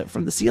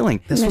ceiling.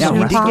 This was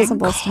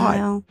impossible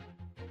style.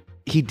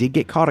 He did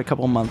get caught a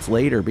couple months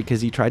later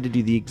because he tried to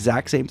do the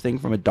exact same thing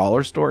from a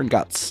dollar store and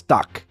got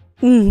stuck.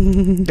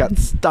 Got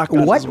stuck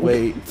on his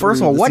way.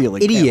 First of all, what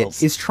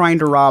idiot is trying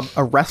to rob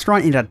a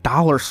restaurant in a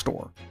dollar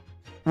store?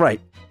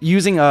 Right.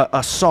 Using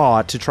a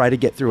saw to try to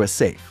get through a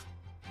safe.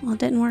 Well, it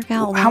didn't work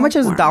out. How much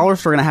is a dollar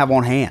store going to have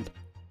on hand?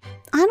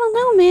 I don't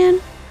know, man.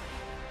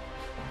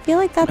 I feel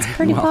like that's a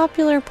pretty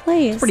popular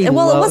place. It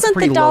wasn't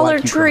the Dollar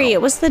Tree.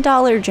 It was the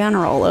Dollar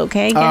General,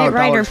 okay? Get it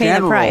right or pay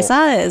the price.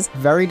 That is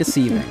very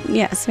deceiving.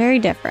 Yes, very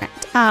different.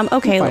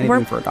 Okay,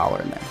 we're for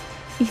 $1 in there.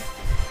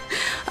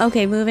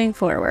 Okay, moving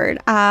forward.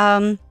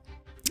 I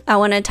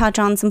want to touch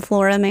on some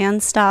Florida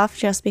Man stuff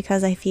just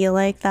because I feel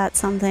like that's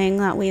something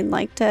that we'd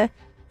like to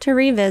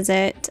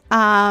revisit.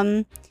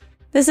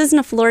 This isn't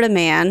a Florida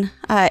man.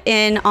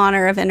 In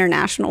honor of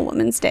International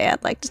Women's Day,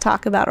 I'd like to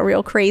talk about a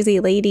real crazy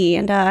lady,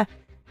 and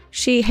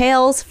she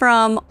hails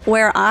from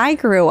where I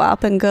grew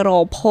up in good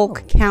old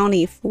Polk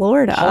County,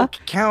 Florida. Polk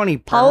County.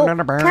 Polk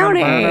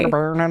County. I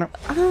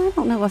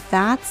don't know if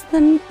that's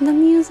the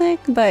music,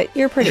 but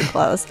you're pretty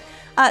close.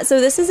 So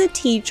this is a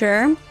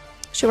teacher.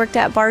 She worked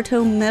at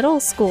Paltrow Middle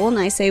School, and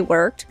I say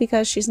worked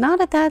because she's not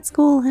at that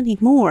school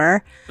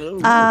anymore.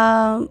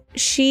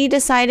 She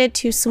decided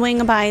to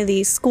swing by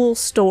the school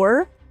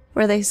store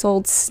where they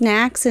sold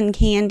snacks and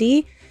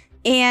candy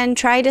and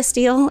try to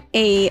steal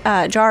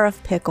a jar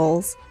of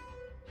pickles.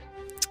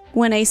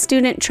 When a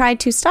student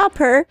tried to stop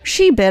her,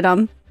 she bit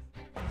him.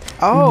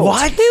 Oh,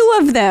 what? 2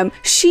 of them.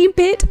 She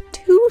bit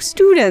 2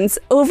 students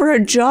over a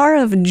jar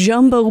of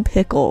jumbo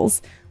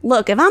pickles.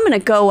 Look, if I'm going to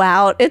go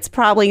out, it's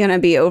probably going to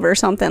be over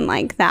something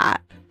like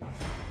that.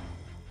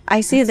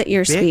 I see that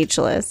you're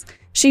speechless.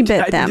 She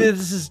bit them.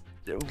 This is,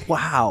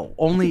 wow,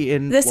 only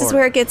in This is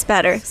where it gets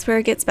better. This is where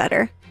it gets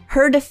better.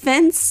 Her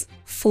defense,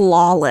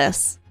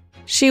 flawless.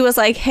 She was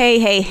like,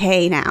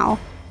 hey now.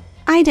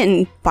 I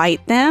didn't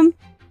bite them.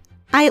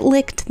 I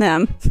licked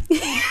them.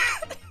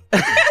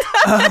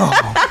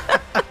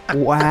 Oh,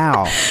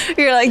 wow.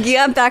 You're like,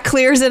 yep, that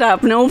clears it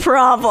up. No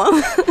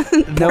problem.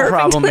 No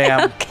problem,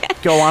 ma'am. Okay.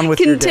 Go on with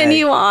your day.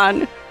 Continue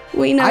on.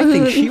 We know. I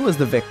think she was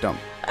the victim.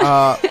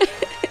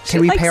 Can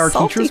we pay our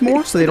teachers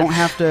more so they don't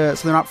have to?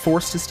 So they're not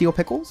forced to steal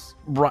pickles,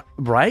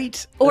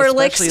 right? Or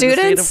lick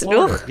students?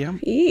 Yeah.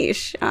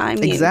 Yeesh. I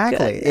mean,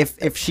 exactly. Goodness.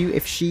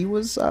 If she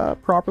was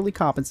properly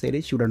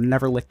compensated, she would have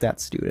never licked that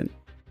student.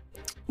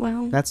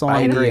 Well, that's all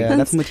I agree.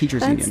 That's from the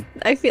teachers union.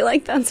 I feel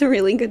like that's a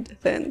really good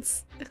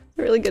defense.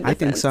 Really good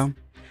defense. I think so.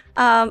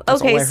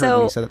 That's okay, all I heard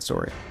when you said that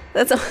story.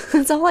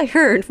 That's all I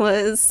heard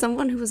was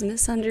someone who was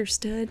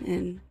misunderstood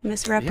and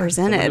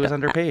misrepresented. Yeah, who was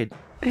underpaid.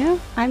 Yeah,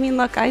 I mean,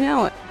 look, I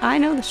know it. I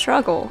know the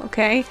struggle,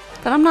 okay?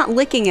 But I'm not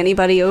licking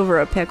anybody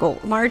over a pickle.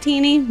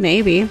 Martini?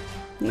 Maybe.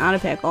 Not a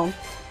pickle.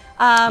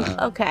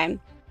 Okay.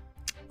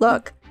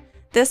 Look,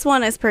 this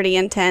one is pretty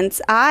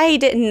intense. I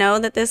didn't know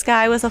that this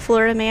guy was a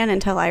Florida man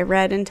until I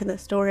read into the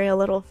story a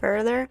little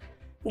further.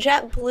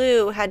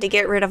 JetBlue had to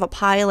get rid of a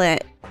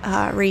pilot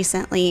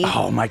recently.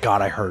 Oh my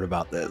God, I heard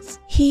about this.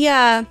 He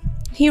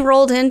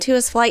rolled into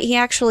his flight. He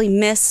actually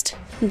missed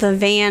the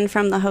van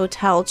from the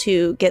hotel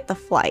to get the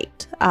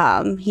flight.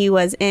 He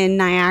was in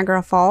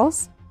Niagara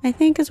Falls, I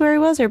think is where he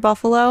was, or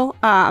Buffalo,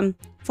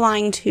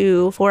 flying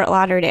to Fort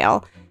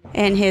Lauderdale.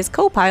 And his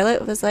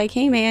co-pilot was like,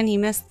 hey man, he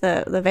missed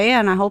the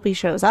van. I hope he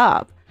shows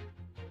up.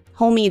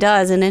 Homie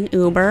does in an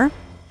Uber,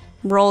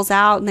 rolls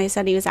out, and they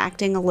said he was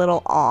acting a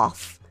little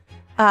off.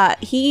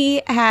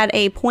 He had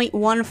a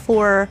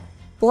 0.14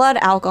 blood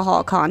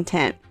alcohol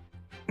content.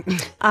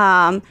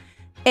 And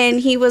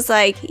he was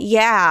like,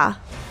 yeah,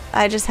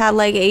 I just had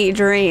like 8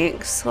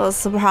 drinks.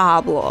 What's the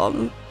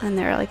problem? And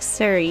they're like,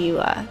 sir,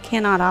 you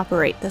cannot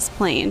operate this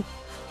plane.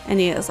 And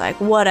he was like,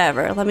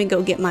 whatever, let me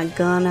go get my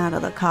gun out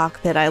of the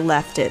cockpit. I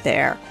left it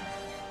there.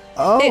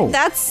 Oh.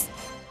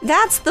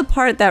 That's the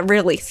part that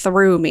really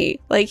threw me.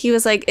 Like, he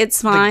was like,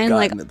 it's fine. The gun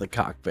like in the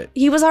cockpit.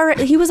 He was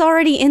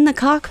already in the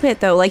cockpit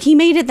though. Like, he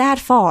made it that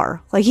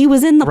far. Like, he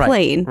was in the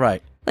plane.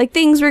 Right. Like,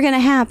 things were gonna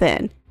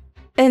happen.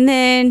 And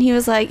then he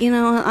was like,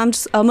 I'm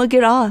gonna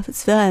get off.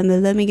 It's fine, but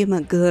let me get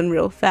my gun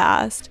real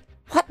fast.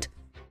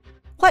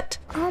 What?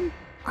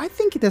 I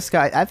think this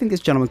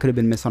gentleman could have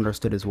been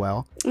misunderstood as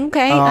well.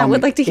 Okay, I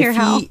would like to hear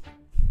how.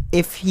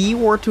 If he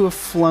were to have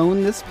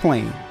flown this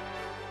plane,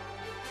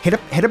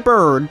 hit a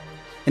bird,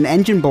 an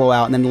engine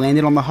blowout, and then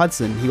landed on the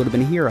Hudson, he would have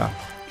been a hero.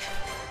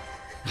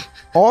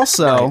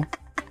 Also,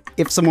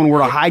 if someone were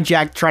to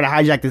try to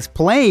hijack this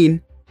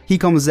plane, he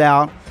comes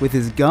out with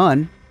his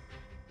gun,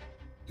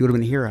 he would have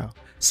been a hero.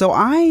 So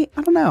I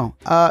don't know.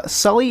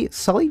 Sully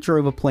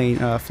flew a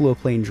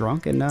plane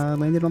drunk and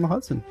landed on the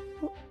Hudson.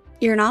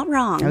 You're not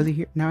wrong. Now he's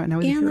a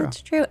hero.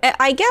 That's true.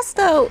 I guess,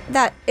 though,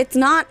 that it's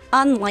not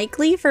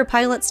unlikely for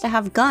pilots to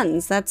have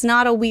guns. That's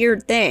not a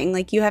weird thing.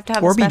 Like, you have to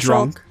have a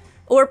special...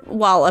 Or be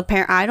drunk.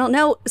 Apparently, I don't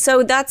know.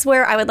 So that's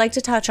where I would like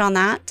to touch on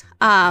that.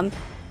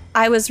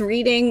 I was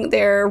reading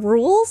their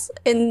rules,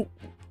 and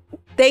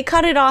they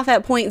cut it off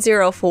at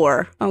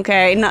 0.04,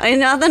 okay?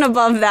 Nothing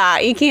above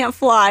that. You can't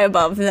fly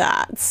above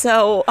that.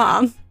 So,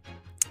 I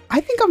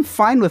think I'm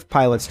fine with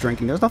pilots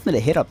drinking. There's nothing to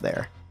hit up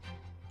there.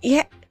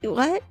 Yeah.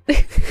 What?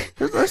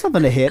 There's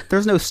nothing to hit.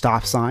 There's no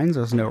stop signs.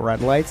 There's no red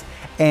lights.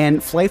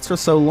 And flights are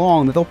so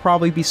long that they'll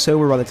probably be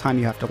sober by the time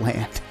you have to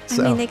land.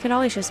 So. I mean, they could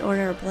always just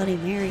order a Bloody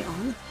Mary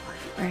on the flight,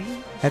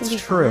 right? That's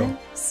true. Fine.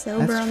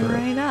 Sober them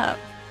right up.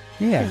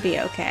 Yeah. Should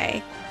be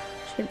okay.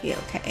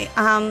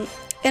 And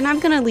I'm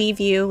going to leave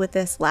you with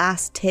this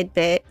last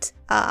tidbit.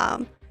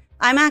 I'm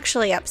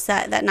actually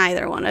upset that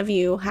neither one of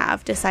you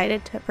have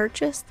decided to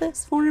purchase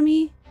this for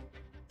me.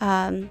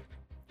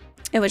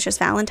 It was just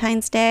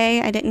Valentine's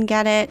Day. I didn't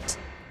get it.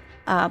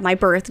 My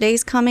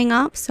birthday's coming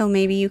up, so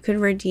maybe you could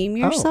redeem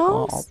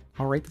yourselves. Oh,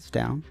 I'll write this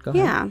down. Go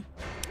ahead. Yeah.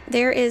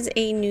 There is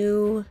a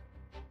new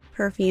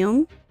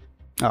perfume.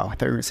 Oh, I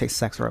thought you were going to say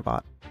sex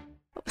robot.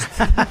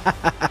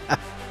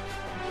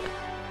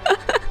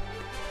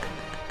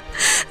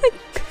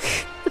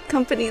 The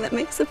company that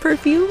makes the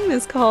perfume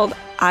is called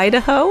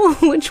Idaho,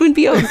 which would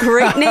be a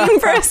great name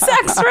for a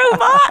sex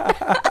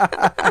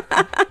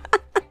robot.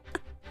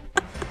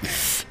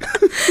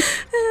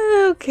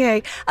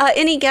 Okay.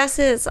 Any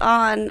guesses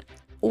on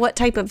what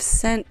type of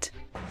scent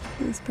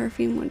this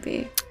perfume would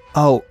be?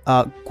 Oh,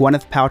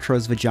 Gwyneth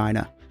Paltrow's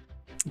vagina.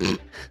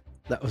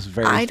 That was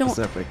very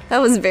specific. That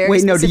was very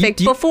specific.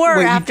 Before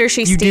or after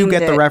she steamed it? You do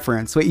get the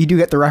reference. Wait, you do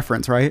get the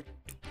reference, right?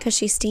 Because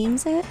she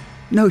steams it?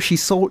 No, she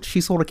sold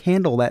a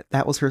candle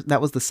that was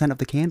the scent of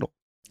the candle.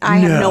 I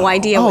have no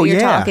idea what you're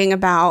talking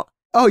about.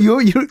 Oh,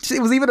 it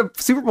was even a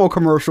Super Bowl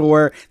commercial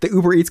where the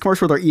Uber Eats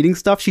commercial where they're eating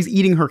stuff. She's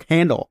eating her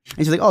candle.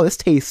 And she's like, oh, this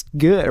tastes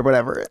good or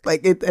whatever.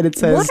 And it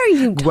says, what are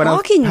you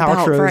talking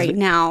about right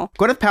now?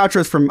 Gwyneth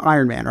Paltrow's from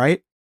Iron Man,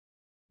 right?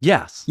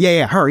 Yes.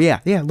 Yeah, her.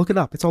 Yeah, look it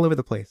up. It's all over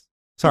the place.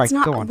 Sorry,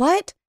 go on.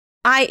 What?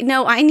 I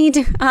need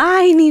to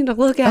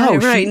look at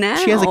it right now.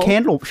 She has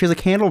a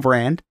candle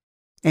brand,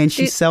 and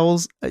she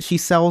sells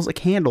a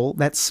candle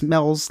that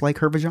smells like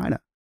her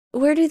vagina.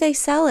 Where do they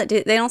sell it?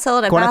 They don't sell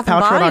it at Bath and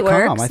Body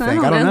Works. I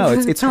think. I don't know.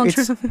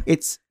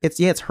 It's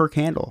her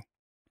candle.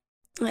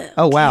 Okay.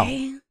 Oh wow.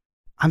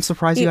 I'm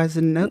surprised you guys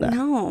didn't know that.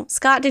 No.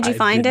 Scott, did you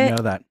find it? I didn't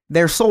know that.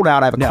 They're sold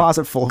out. I have a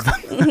closet full of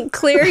them.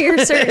 Clear your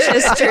search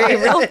history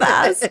real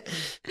fast.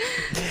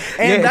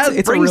 And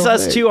that brings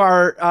us to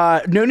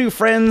our No New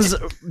Friends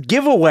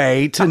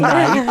giveaway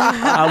tonight.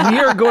 We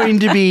are going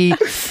to be,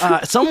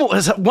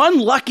 one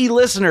lucky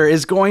listener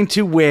is going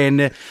to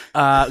win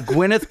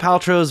Gwyneth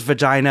Paltrow's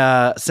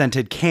vagina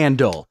scented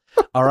candle.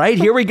 All right,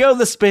 here we go.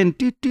 The spin.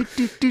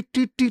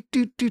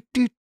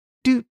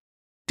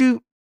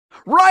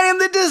 Ryan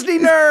the Disney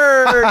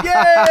nerd!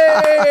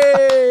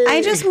 Yay!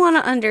 I just want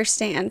to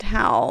understand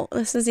how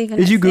this is even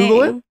Did you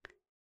Google it?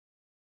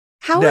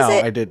 How is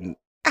it? No, I didn't.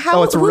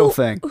 It's a real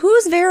thing.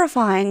 Who's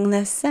verifying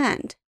this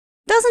scent?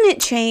 Doesn't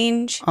it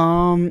change?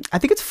 I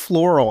think it's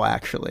floral,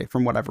 actually,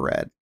 from what I've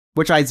read.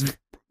 Which is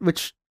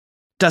which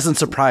doesn't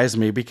surprise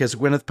me because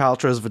Gwyneth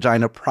Paltrow's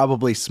vagina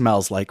probably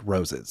smells like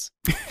roses.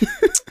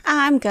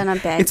 I'm gonna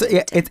bet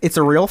it's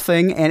a real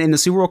thing, and in the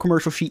Super Bowl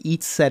commercial, she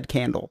eats said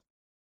candle.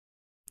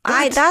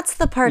 That's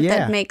the part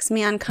that makes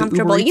me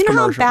uncomfortable. You know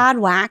how bad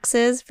wax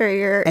is for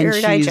your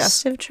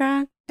digestive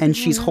tract? And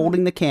she's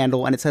holding the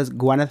candle, and it says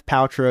Gwyneth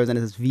Paltrow's, and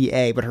it says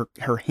VA, but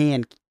her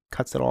hand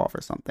cuts it off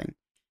or something.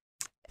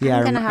 Yeah,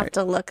 I'm going to have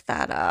to look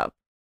that up.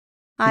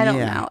 I don't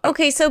know.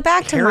 Okay, so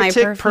back to my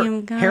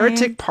perfume guy.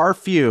 Heretic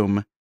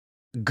Parfume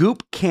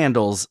Goop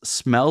Candles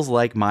smells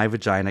like my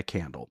vagina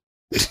candle.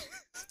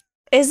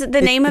 Is it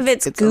the name of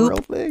it's Goop? A real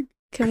thing.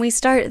 Can we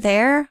start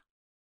there?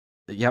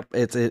 Yep,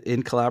 it's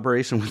in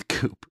collaboration with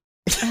Goop.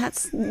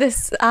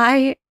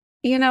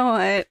 You know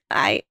what?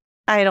 I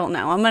don't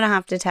know. I'm going to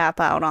have to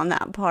tap out on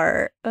that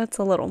part. That's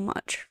a little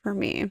much for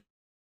me.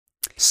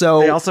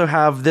 So they also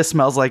have This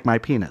Smells Like My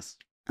Penis.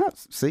 Oh,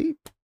 see?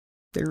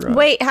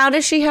 Wait, how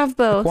does she have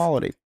both?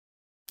 Quality.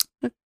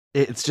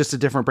 It's just a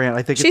different brand.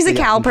 I think she's a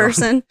cow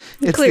person.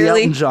 It's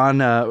clearly. The Elton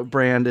John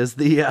brand is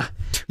the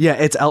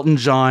it's Elton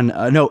John.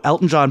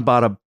 Elton John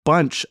bought a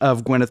bunch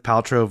of Gwyneth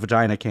Paltrow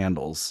vagina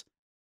candles,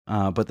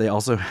 but they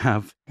also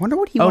have. Wonder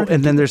what he.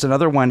 And then there's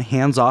another one,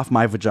 Hands Off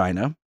My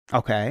Vagina.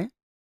 Okay.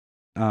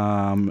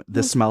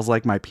 This Smells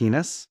Like My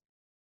Penis.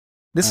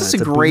 This is a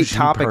great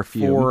topic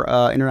perfume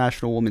for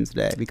International Women's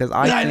Day because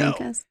I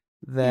think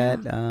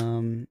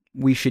that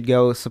we should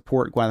go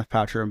support Gwyneth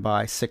Paltrow and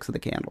buy 6 of the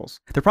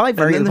candles. They're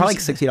probably like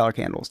 $60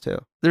 candles too.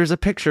 There's a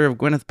picture of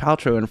Gwyneth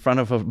Paltrow in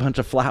front of a bunch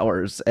of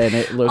flowers, and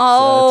it looks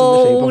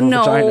it's in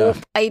the shape of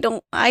a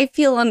vagina. I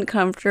feel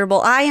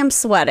uncomfortable. I am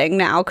sweating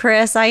now,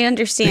 Chris. I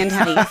understand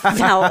how you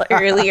felt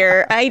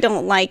earlier. I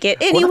don't like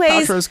it. Anyways,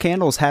 Gwyneth Paltrow's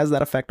candles has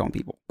that effect on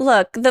people.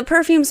 Look, the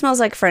perfume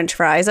smells like French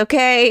fries.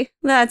 Okay,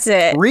 that's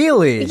it.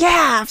 Really?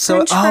 Yeah.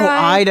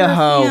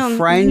 Idaho perfume.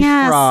 French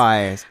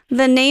fries.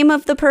 The name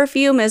of the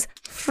perfume is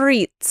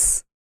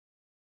Frites.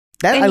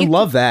 I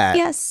love that.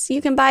 Yes,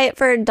 you can buy it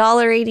for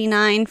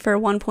 $1.89 for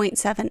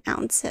 1.7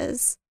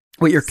 ounces.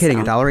 Wait, you're kidding?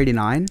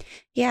 $1.89?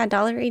 Yeah,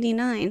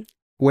 $1.89.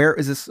 Where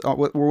is this?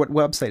 What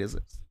website is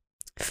this?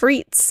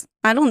 Frites.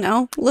 I don't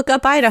know. Look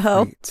up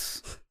Idaho.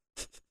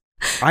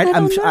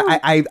 I'm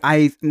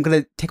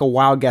gonna take a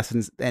wild guess,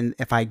 and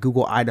if I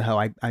Google Idaho,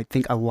 I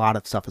think a lot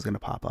of stuff is gonna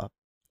pop up.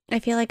 I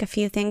feel like a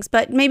few things,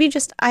 but maybe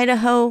just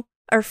Idaho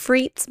or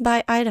Frites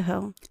by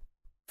Idaho.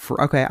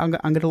 Okay, I'm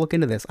gonna look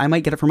into this. I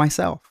might get it for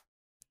myself.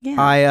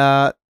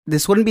 Yeah.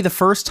 This wouldn't be the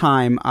first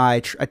time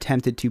I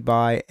attempted to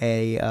buy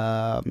a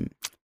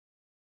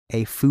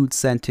food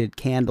scented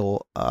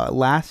candle.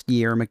 Last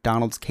year,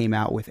 McDonald's came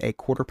out with a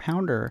quarter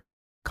pounder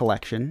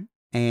collection,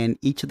 and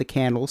each of the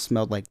candles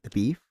smelled like the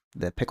beef,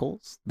 the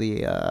pickles,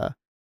 the Are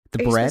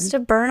bread. You supposed to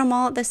burn them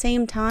all at the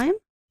same time?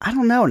 I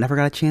don't know. Never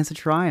got a chance to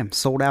try them.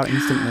 Sold out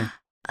instantly.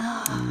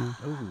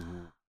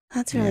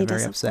 That's really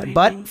very disappointing. upset.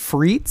 But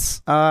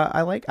Frites,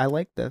 I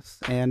like this,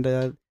 and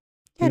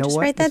you know just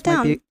what? Write that this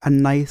down. Might be a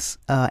nice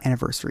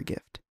anniversary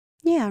gift.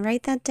 Yeah,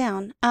 write that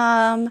down.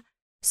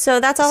 So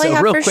that's all I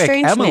have real for quick,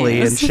 strange Emily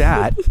news. in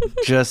chat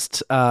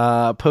just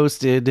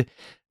posted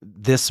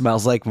This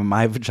Smells Like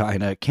My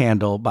Vagina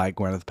candle by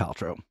Gwyneth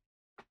Paltrow.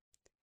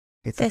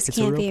 This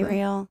can't be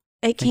real.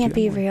 It can't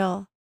be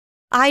real.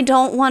 I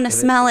don't want to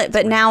smell it,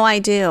 but now I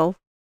do.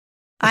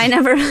 I've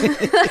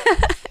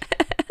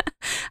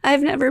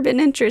never been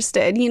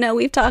interested. You know,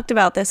 we've talked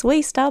about this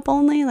waist up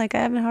only. Like,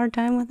 I have a hard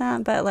time with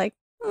that, but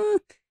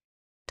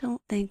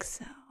don't think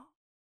so.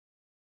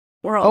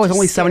 We're all it's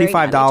only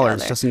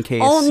 $75 just in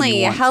case.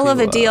 Only a hell of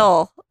a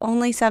deal.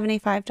 Only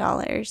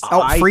 $75.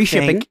 Oh, free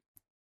shipping.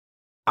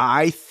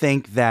 I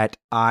think that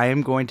I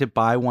am going to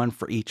buy one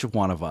for each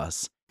one of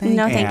us. Thank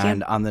you.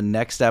 And on the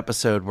next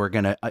episode, we're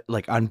going to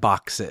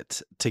unbox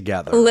it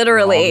together.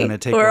 Literally.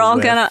 We're all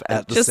going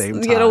to just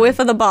get a whiff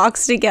of the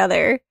box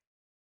together.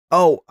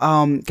 Oh,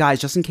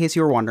 guys, just in case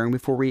you were wondering,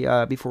 before we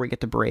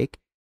get to break,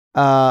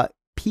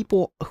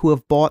 people who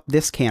have bought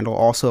this candle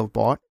also have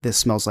bought This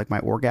Smells Like My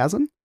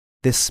Orgasm,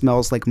 This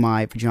Smells Like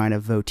My Vagina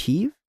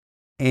Votive,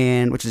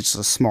 and which is just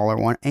a smaller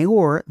one,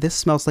 or This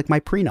Smells Like My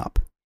Prenup.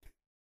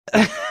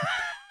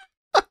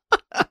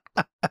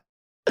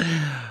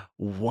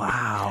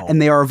 Wow. And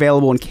they are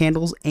available in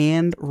candles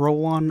and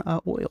roll-on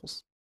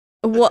oils.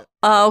 What?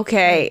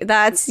 Okay,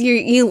 that's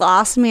you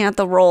lost me at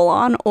the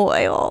roll-on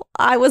oil.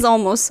 I was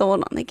almost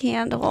sold on the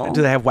candle.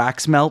 Do they have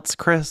wax melts,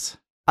 Chris?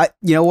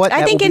 You know what?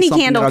 I think any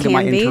candle I'll get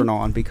my can be. intern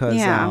on because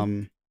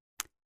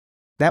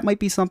that might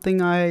be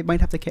something I might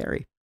have to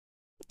carry.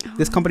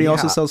 This company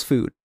also sells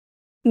food.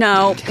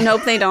 No,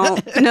 nope, they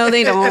don't. No,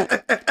 they don't.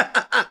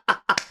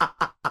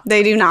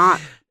 They do not.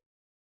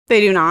 They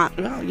do not.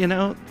 Well, you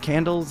know,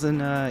 candles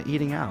and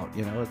eating out,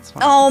 you know, it's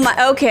fine. Oh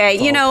my, okay.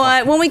 You know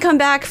what? When we come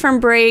back from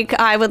break,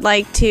 I would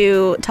like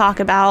to talk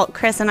about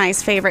Chris and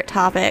I's favorite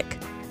topic,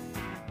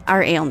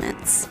 our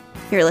ailments.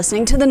 You're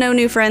listening to the No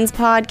New Friends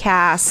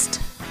podcast.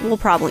 We'll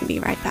probably be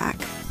right back.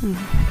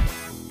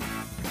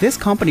 This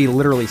company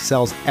literally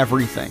sells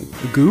everything.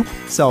 Goop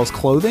sells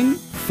clothing,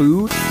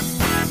 food.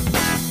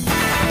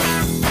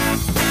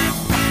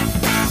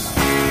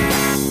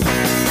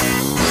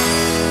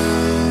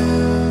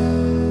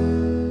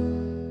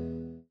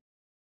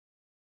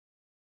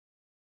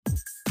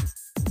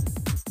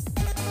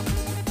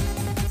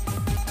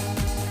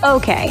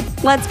 Okay,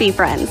 let's be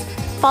friends.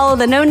 Follow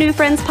the No New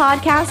Friends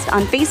podcast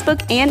on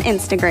Facebook and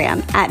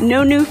Instagram at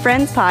No New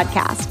Friends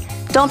Podcast.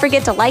 Don't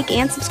forget to like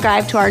and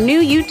subscribe to our new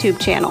YouTube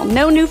channel,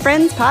 No New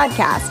Friends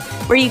Podcast,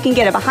 where you can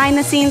get a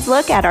behind-the-scenes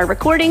look at our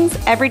recordings,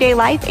 everyday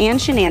life,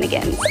 and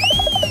shenanigans.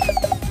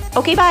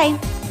 Okay, bye.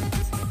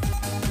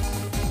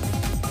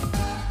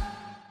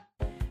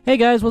 Hey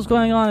guys, what's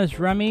going on? It's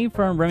Remy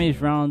from Remy's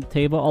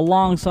Roundtable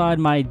alongside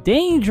my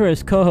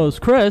dangerous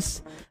co-host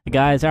Chris.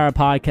 Guys, our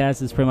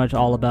podcast is pretty much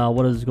all about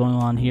what is going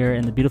on here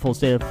in the beautiful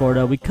state of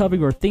Florida. We cover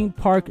your theme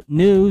park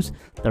news,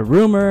 the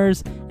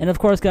rumors, and of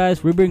course,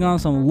 guys, we bring on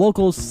some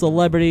local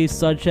celebrities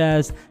such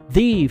as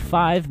the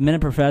 5-Minute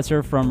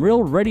Professor from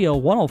Real Radio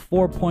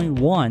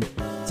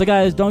 104.1. So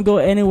guys, don't go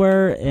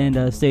anywhere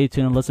and stay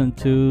tuned and listen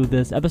to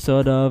this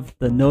episode of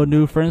the No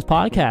New Friends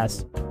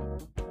podcast.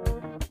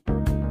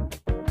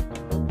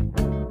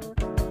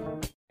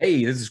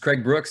 Hey, this is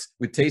Craig Brooks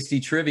with Tasty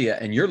Trivia,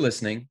 and you're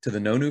listening to the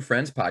No New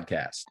Friends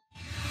podcast.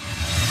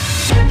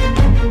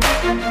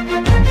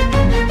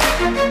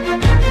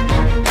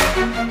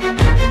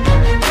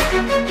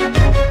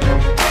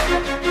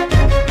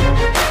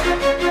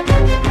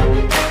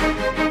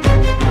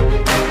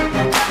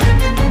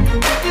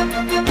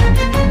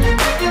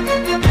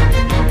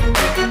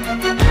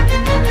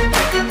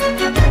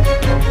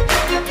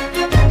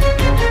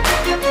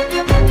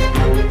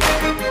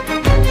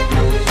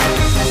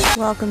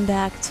 Welcome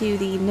back to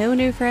the No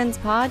New Friends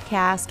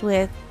podcast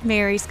with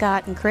Mary,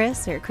 Scott, and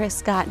Chris, or Chris,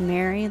 Scott, and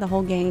Mary. The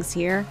whole gang's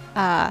here.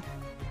 The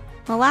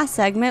last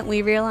segment,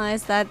 we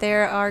realized that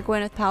there are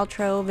Gwyneth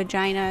Paltrow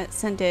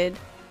vagina-scented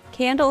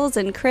candles,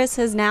 and Chris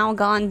has now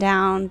gone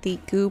down the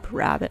goop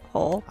rabbit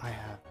hole. I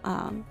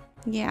have.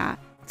 Yeah.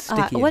 It's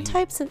sticky in what here.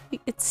 types of...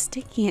 It's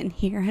sticky in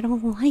here. I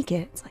don't like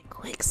it. It's like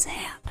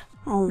quicksand.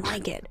 I don't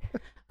like it.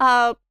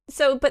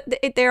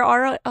 There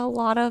are a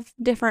lot of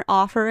different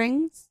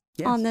offerings.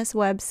 Yes. On this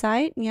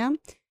website, yeah.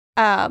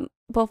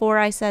 Before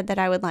I said that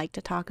I would like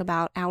to talk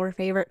about our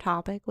favorite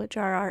topic, which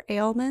are our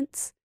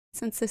ailments.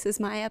 Since this is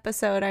my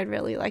episode, I'd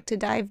really like to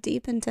dive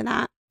deep into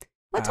that.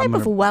 What type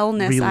of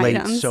wellness relate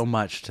items? so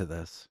much to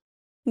this.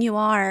 You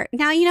are.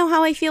 Now you know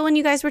how I feel when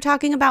you guys were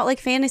talking about like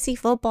fantasy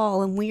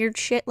football and weird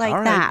shit like All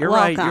right, that. You're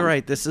Welcome. right. You're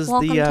right. This is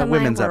Welcome to the my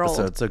women's world.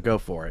 episode, so go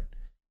for it.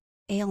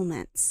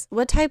 Ailments.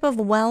 What type of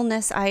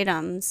wellness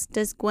items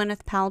does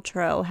Gwyneth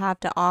Paltrow have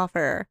to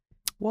offer?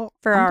 Well,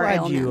 For I'm our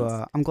glad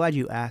ailments. I'm glad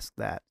you asked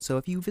that. So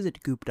if you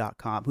visit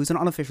goop.com, who's an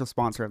unofficial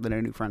sponsor of the No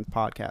New Friends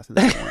podcast at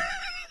this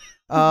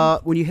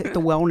point, when you hit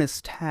the wellness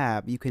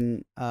tab, you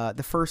can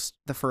the first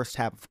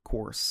tab, of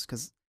course,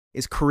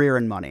 is career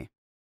and money.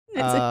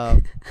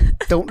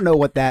 Don't know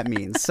what that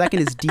means. Second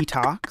is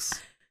detox.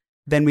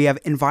 Then we have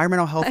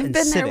environmental health I've and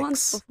been civics. there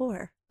once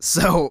before.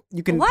 So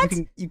you can What?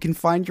 you can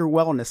find your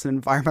wellness in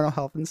environmental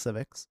health and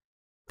civics.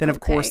 Then, of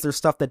course, Okay. there's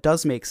stuff that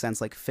does make sense,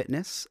 like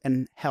fitness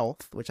and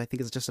health, which I think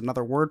is just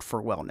another word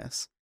for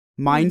wellness.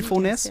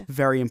 Mindfulness, yeah.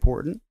 very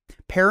important.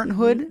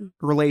 Parenthood, Mhm.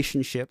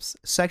 relationships,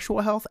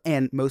 sexual health,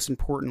 and most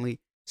importantly,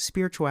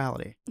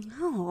 spirituality.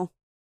 Oh.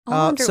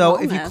 All under So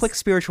if you wellness. click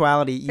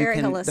spirituality, you Very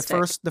can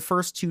holistic. the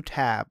first two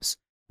tabs,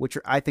 which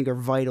I think are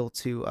vital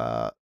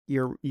to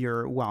your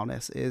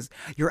wellness, is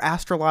your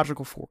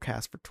astrological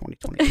forecast for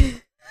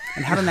 2022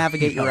 and how to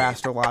navigate your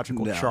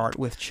astrological No. chart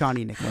with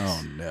Chani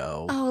Nicholas. Oh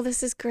no. Oh,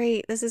 this is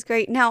great. This is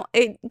great. Now,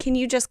 can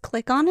you just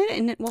click on it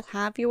and it will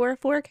have your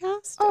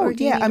forecast? Oh, Or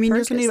do you yeah. need I to mean, you're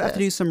going to purchase have to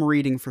do this? some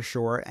reading for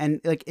sure. And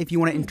like, if you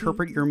want to Mhm.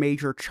 interpret your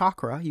major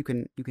chakra, you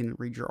can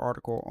read your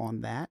article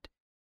on that.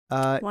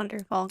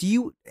 Wonderful.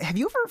 Have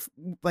you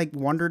ever like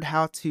wondered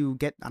how to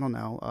get, I don't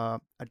know,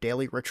 a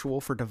daily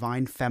ritual for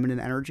divine feminine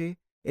energy?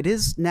 It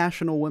is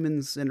National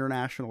Women's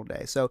International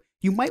Day. So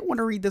you might want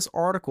to read this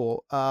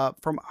article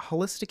from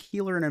holistic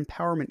healer and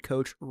empowerment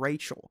coach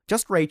Rachel.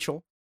 Just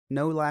Rachel.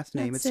 No last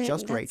name. That's it's it.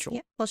 just That's- Rachel.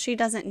 yeah. Well, she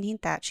doesn't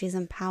need that. She's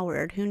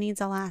empowered. Who needs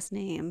a last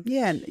name?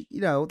 Yeah, and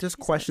just Jesus.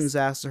 questions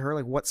asked to her,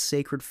 like what's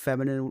sacred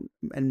feminine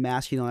and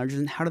masculine energies,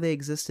 and how do they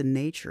exist in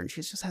nature? And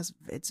she just has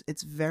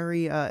it's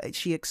very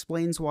she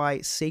explains why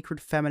sacred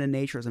feminine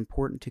nature is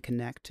important to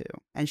connect to,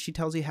 and she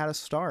tells you how to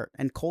start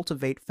and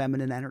cultivate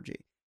feminine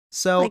energy.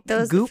 So Like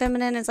those Goop,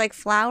 feminine is like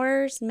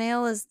flowers.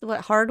 Male is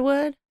what,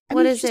 hardwood? I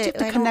What mean, is just it? You have to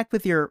I don't- connect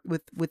with your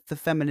with the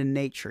feminine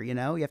nature. You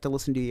have to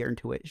listen to your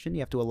intuition.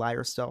 You have to allow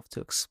yourself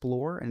to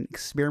explore and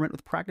experiment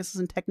with practices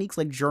and techniques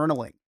like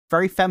journaling.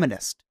 Very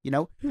feminist. It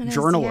is,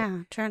 Journal.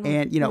 yeah, journal.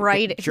 And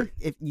Writing.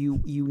 if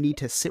you need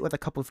to sit with a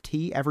cup of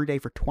tea every day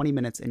for 20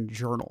 minutes and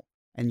journal,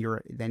 and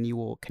then you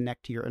will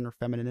connect to your inner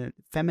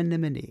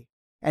femininity.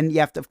 And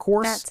you have to, of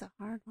course, That's a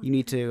hard one. you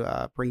need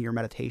to bring your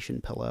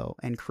meditation pillow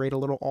and create a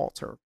little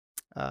altar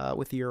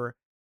with your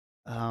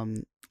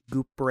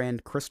Goop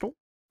brand crystal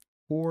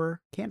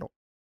or candle.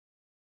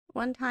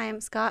 One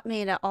time, Scott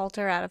made an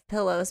altar out of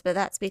pillows, but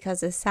that's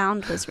because his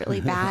sound was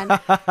really bad.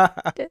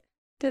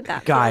 Did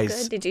that Guys.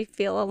 feel good? Did you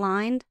feel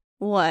aligned?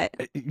 What?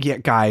 Yeah,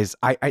 guys,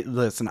 I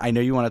listen, I know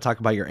you want to talk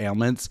about your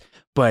ailments,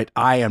 but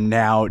I am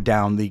now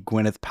down the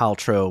Gwyneth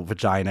Paltrow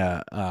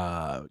vagina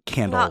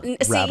candle Well,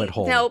 rabbit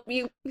hole. No,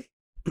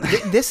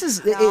 This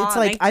is it's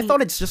like I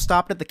thought it's just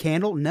stopped at the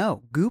candle.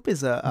 No, Goop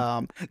is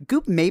a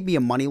Goop may be a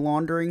money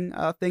laundering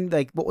thing.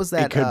 Like what was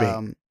that? It could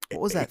be.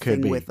 What was that It could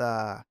thing be. with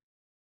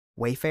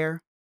Wayfair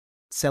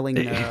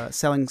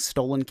selling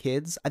stolen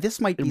kids? This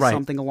might be Right.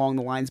 something along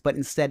the lines, but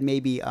instead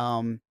maybe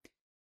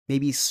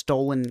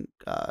stolen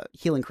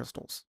healing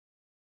crystals.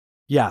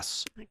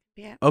 Yes.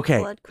 Yeah, Okay.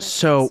 blood crystals.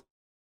 So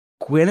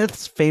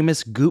Gwyneth's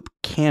famous Goop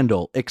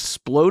candle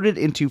exploded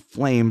into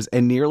flames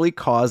and nearly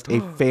caused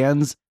a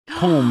fan's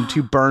home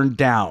to burn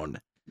down.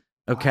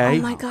 Okay.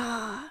 Oh my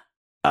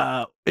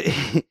god.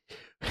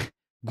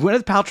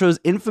 Gwyneth Paltrow's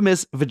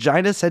infamous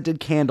vagina-scented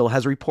candle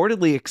has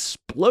reportedly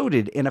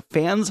exploded in a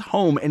fan's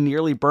home and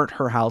nearly burnt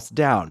her house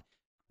down.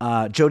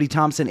 Jodie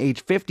Thompson,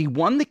 age 50,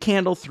 won the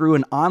candle through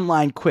an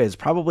online quiz,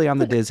 probably on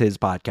the Diz His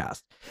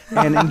podcast,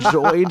 and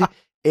enjoyed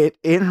it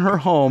in her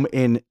home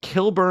in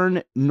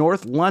Kilburn,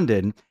 North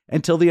London,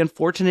 until the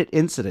unfortunate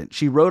incident.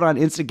 She wrote on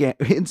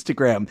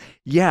Instagram,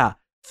 "Yeah,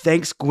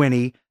 thanks,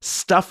 Gwynny.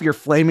 Stuff your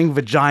flaming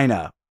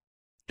vagina."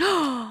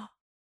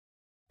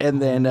 And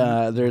then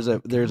there's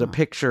a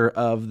picture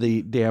of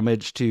the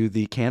damage to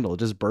the candle. It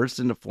just burst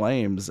into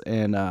flames,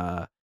 and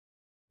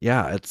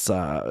yeah, it's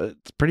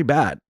pretty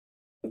bad.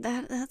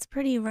 That's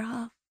pretty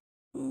rough.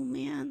 Oh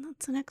man,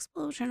 that's an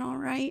explosion, all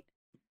right.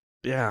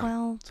 Yeah.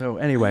 Well, So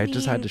anyway, I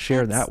just had mean, to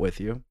share that's- that with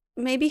you.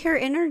 maybe her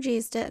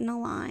energies didn't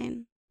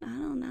align. I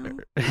don't know.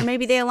 Or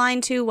maybe they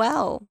aligned too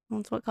well.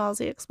 That's what caused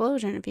the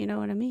explosion, if you know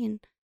what I mean.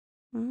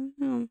 I don't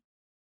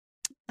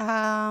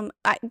know.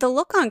 The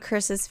look on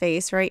Chris's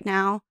face right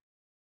now.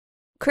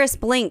 Chris,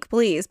 blink,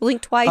 please.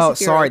 Blink twice Oh,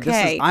 if you're sorry.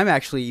 okay. I'm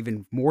actually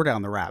even more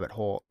down the rabbit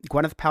hole.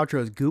 Gwyneth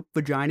Paltrow's Goop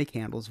vagina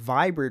candles,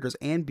 vibrators,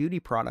 and beauty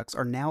products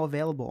are now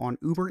available on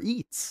Uber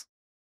Eats.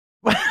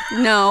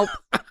 Nope.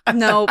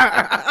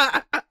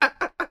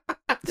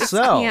 This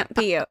So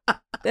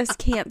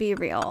can't be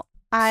real.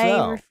 I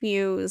So.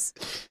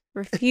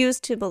 refuse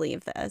to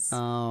believe this.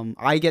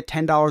 I get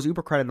 $10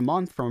 Uber credit a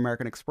month from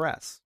American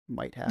Express.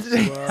 Might have to.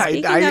 I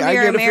Speaking of your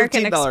get a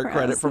American $15 Express.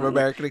 credit from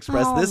American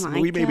Express. Oh This my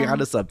we may be God.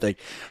 onto something.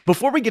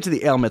 Before we get to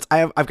the ailments,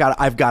 I've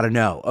got to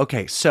know.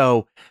 Okay,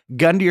 so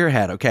gun to your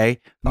head. Okay,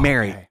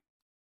 Okay.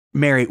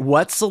 Mary,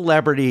 what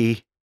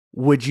celebrity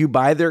would you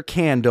buy their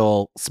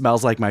candle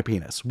smells like my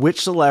penis?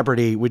 Which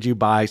celebrity would you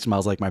buy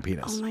smells like my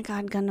penis? Oh my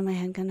god, gun to my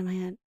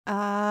head.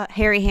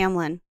 Harry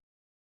Hamlin.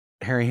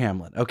 Harry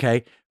Hamlin.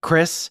 Okay,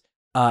 Chris.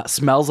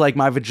 Smells like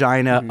my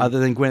vagina. Mhm. Other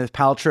than Gwyneth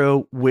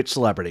Paltrow, which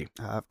celebrity?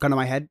 Gun to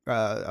my head.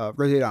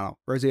 Rosie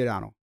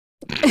O'Donnell.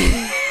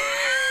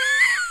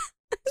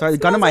 Sorry, the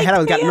gun to my head.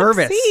 I got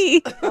nervous.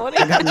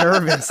 I got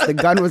nervous. The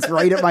gun was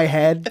right at my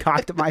head,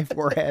 cocked at my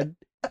forehead.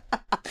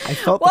 I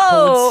felt the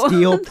Whoa. cold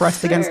steel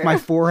pressed against my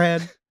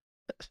forehead.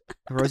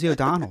 Rosie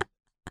O'Donnell.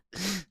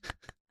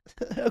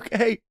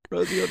 Okay,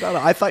 Rosie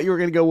O'Donnell. I thought you were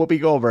going to go Whoopi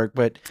Goldberg,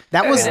 but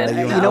That was, you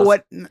you know. know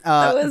what?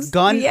 That was-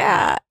 Gun.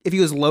 yeah. If he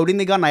was loading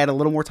the gun, I had a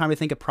little more time to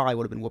think. It probably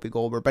would have been Whoopi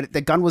Goldberg. But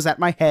the gun was at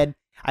my head.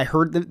 I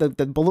heard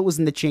the bullet was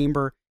in the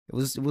chamber. It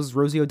was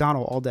Rosie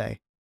O'Donnell all day.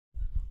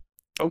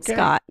 okay.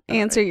 Scott,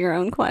 answer your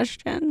own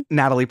question.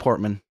 Natalie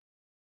Portman.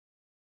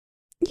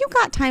 You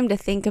got time to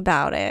think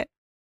about it.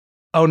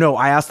 Oh no,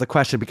 I asked the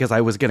question because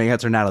I was going to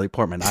answer Natalie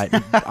Portman.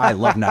 I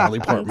love Natalie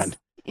Portman.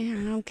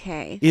 Yeah,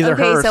 okay. Either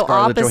okay, her or so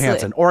Scarlett opposite.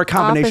 Johansson, or a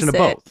combination of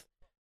Opposite.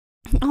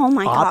 both. Oh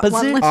my god, one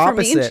Opposite? left from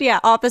Opposite. each. Yeah,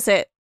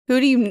 opposite. Who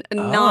do you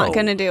not Oh.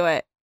 gonna do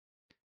it?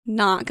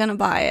 Not gonna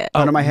buy it.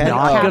 Gun to my head.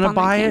 Not Cap gonna on the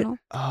buy it. candle.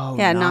 Oh,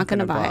 Yeah, not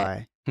gonna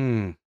buy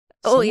Hmm.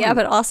 Oh yeah,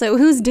 but also,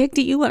 whose dick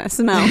do you want to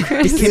smell,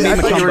 Chris? Dikembe I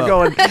thought you were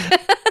going.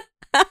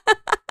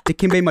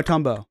 Dikembe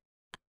Mutombo.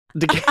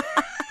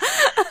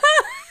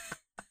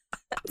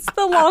 It's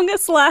the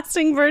longest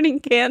lasting burning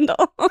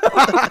candle.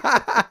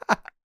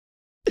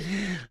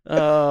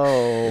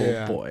 Oh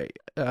Yeah. boy.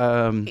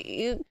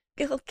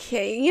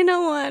 Okay, you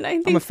know what? I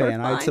think I'm a we're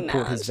fan. I'd fine support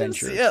now. his It's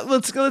just- venture. Yeah,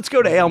 let's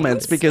go to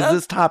ailments because So-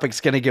 this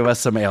topic's going to give us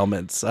some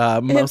ailments,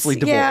 mostly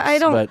divorce. yeah, I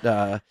don't-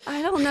 But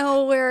I don't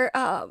know where.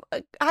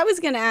 I was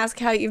gonna ask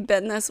how you've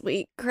been this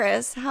week,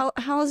 Chris.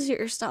 How's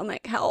your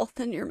stomach health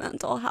and your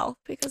mental health?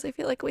 Because I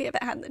feel like we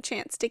haven't had the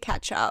chance to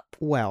catch up.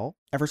 Well,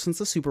 ever since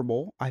the Super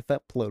Bowl, I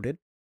felt bloated,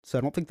 so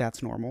I don't think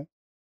that's normal.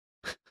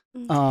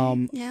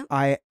 Okay, yeah.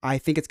 I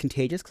think it's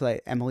contagious because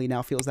Emily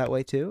now feels that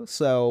way too.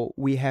 So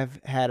we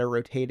have had a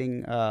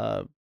rotating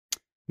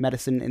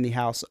medicine in the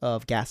house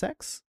of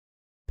Gas-X,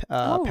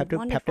 Oh,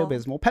 wonderful.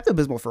 Pepto-Bismol.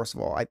 Pepto-Bismol, first of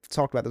all, I've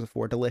talked about this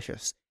before.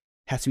 Delicious.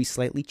 Has to be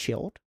slightly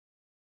chilled.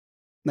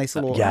 Nice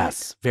little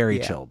yes, very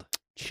yeah. chilled.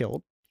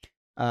 chilled.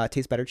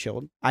 Tastes better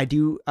chilled. I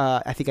do.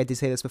 I think I did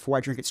say this before. I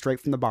drink it straight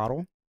from the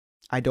bottle.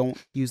 I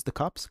don't use the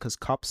cups because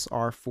cups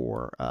are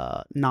for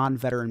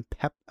non-veteran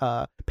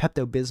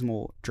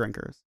Pepto-Bismol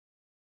drinkers.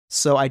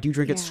 So I do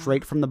drink it Yeah.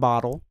 straight from the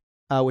bottle,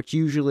 which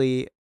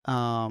usually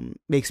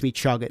makes me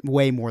chug it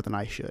way more than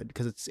I should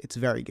because it's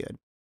very good.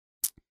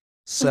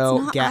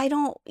 So It's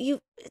not,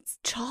 it's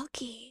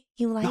chalky.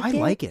 You like no, I it?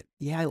 like it.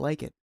 Yeah, I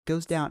like it.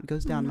 Goes down I'm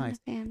not nice.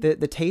 a fan.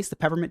 The taste, the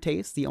peppermint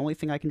taste, the only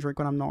thing I can drink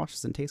when I'm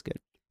nauseous and tastes good.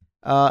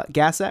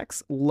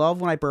 Gas-X,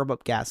 love when I burp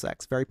up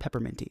Gas-X. Very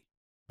pepperminty.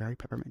 Very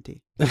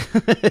pepperminty.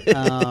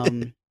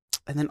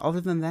 And then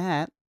other than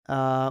that,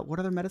 what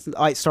other medicines?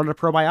 Oh, I started a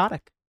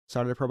probiotic,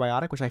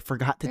 which I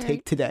forgot to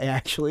take today,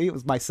 actually. It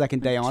was my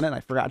second day on it, and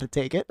I forgot to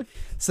take it.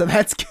 So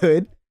that's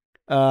good.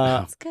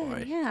 That's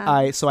good, yeah.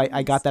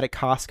 I got that at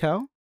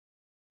Costco,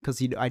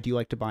 because I do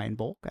like to buy in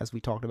bulk, as we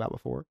talked about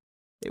before.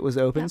 It was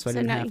open, so I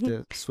didn't have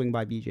to swing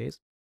by BJ's.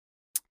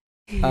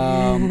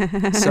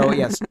 So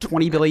yes,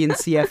 20 billion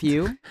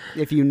CFU.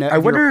 If you know, I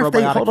wonder if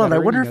they hold on. I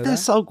wonder if they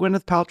sell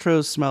Gwyneth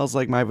Paltrow smells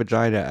like my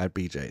vagina at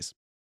BJ's.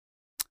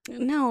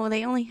 No,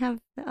 they only have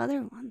the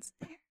other ones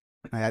there.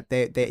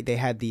 They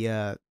had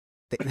the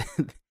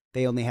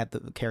they only had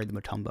carried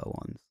the Matumbo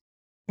ones.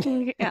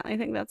 Yeah, I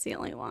think that's the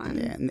only one.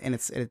 Yeah, and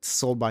it's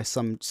sold by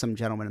some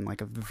gentleman in like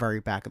the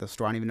very back of the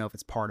store. I don't even know if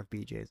it's part of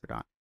BJ's or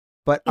not.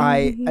 But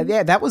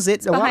yeah, that was it.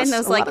 It's behind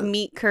those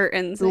meat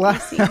curtains. A lot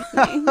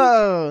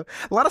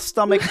of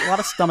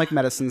stomach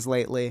medicines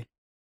lately.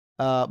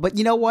 But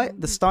you know what?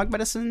 The stomach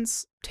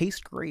medicines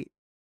taste great.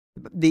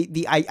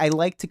 I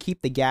like to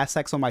keep the gas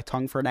X on my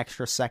tongue for an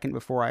extra second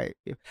before I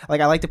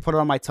like to put it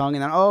on my tongue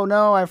and then, oh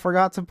no, I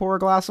forgot to pour a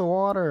glass of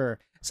water.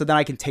 So then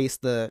I can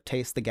taste the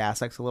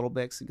gas X a little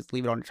bit. So you just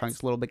leave it on your tongue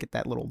just a little bit, get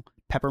that little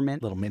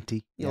peppermint, little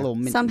minty. Yeah. A little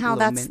mint. Somehow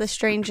that's the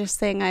strangest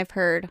thing I've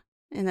heard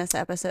in this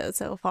episode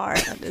so far.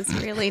 That is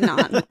really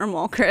not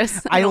normal,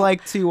 Chris. I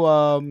like to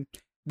what's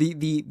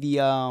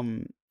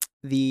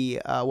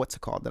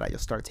it called that I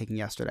just started taking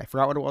yesterday? I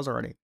forgot what it was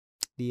already.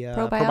 The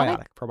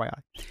probiotic.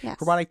 Yes.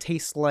 Probiotic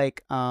tastes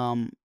like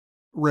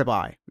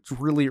ribeye. It's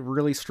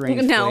really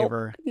strange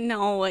flavor.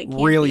 No, it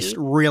can't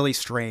really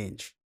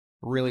strange.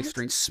 Really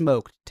strange.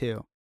 Smoked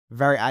too.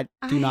 I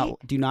do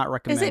not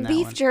recommend. Is it that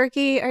beef one.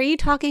 jerky? Are you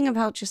talking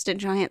about just a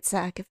giant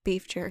sack of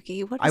beef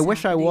jerky? What is I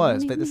wish happening? I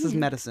was, but this is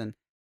medicine.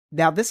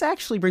 Now, this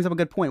actually brings up a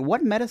good point.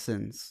 What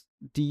medicines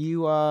do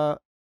you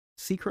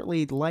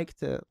secretly like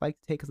to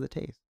take as a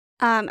taste?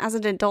 As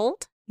an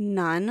adult,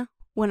 none.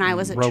 When I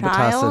was a Robitussin.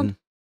 child,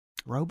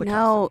 Robitussin.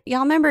 no. Y'all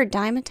remember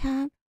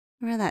Dimetap?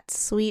 Remember that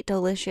sweet,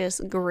 delicious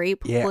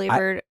grape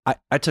flavored?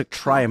 I took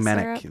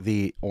Triamenic,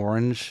 the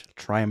orange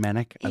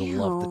Triamenic. I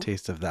love the Ew.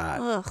 taste of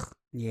that. Ugh.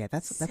 Yeah,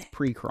 that's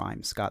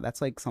pre-crime, Scott.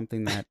 That's like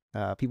something that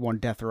people on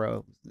death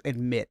row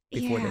admit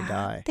before they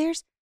die.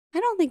 I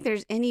don't think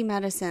there's any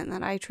medicine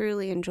that I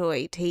truly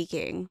enjoy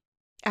taking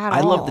at all.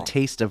 I love the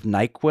taste of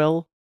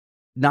NyQuil,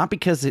 not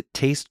because it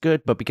tastes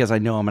good, but because I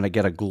know I'm going to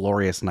get a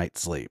glorious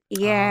night's sleep.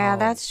 Yeah,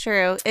 that's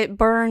true. It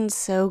burns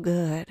so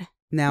good.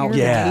 Now, the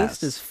Yes.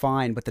 taste is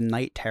fine, but the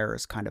night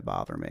terrors kind of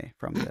bother me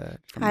from the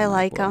I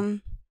like NyQuil.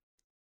 them.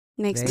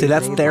 Makes me See,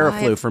 that's feel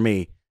Theraflu alive. for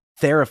me.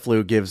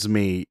 Theraflu gives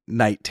me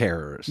night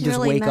terrors. You just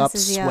Really wake up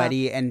messes you up.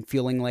 sweaty and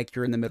feeling like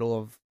you're in the middle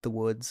of the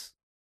woods.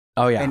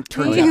 Oh, yeah. And it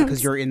turns out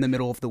because you're in the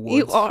middle of the woods.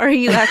 You are.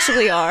 You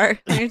actually are.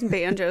 There's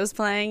banjos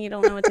playing. You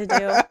don't know what to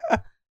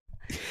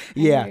do.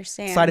 Yeah.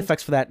 Understand. Side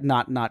effects for that,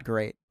 not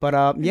great.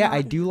 But yeah,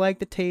 I do like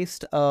the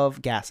taste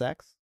of Gas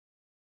X.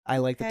 I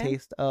like the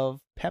taste of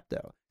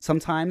Pepto.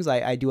 Sometimes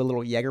I do a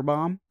little Jaeger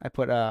bomb. I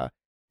get a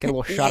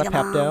little shot of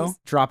Pepto, Jägerbombs.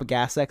 drop a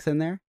Gas X in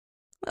there.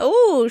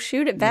 Oh,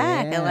 shoot it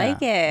back. I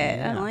like it.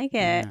 Yeah, I like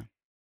it.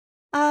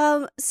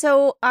 yeah.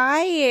 So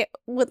I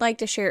would like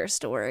to share a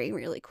story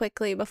really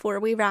quickly before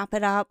we wrap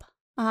it up.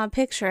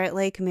 Picture at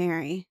Lake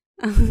Mary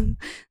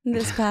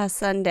this past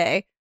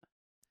Sunday.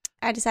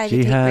 I decided She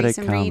to take had Grace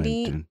it and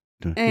Reedy. coming.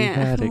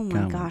 Oh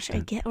my gosh,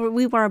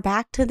 we were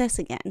back to this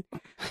again.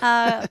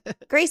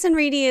 Grayson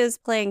Reedy is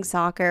playing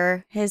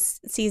soccer. His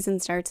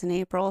season starts in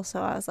April,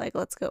 so I was like,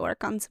 let's go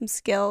work on some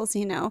skills,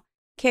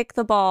 kick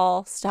the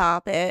ball,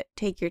 stop it,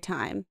 take your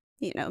time,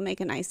 make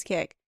a nice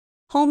kick.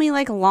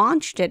 Homie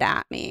launched it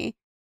at me.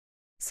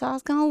 So I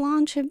was going to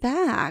launch it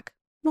back.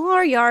 Well,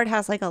 our yard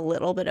has a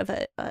little bit of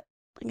a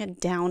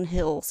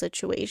downhill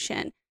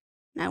situation.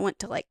 And I went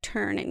to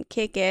turn and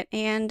kick it,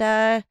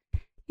 and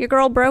your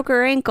girl broke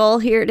her ankle.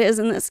 Here it is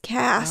in this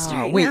cast.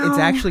 Right Wait, now.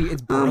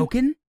 it's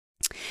broken?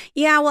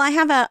 Yeah, well, I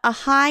have a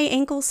high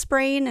ankle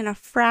sprain and a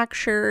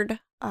fractured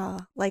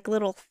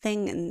little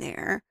thing in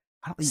there.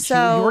 You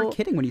weren't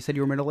kidding when you said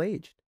you were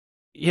middle-aged.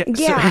 Yeah.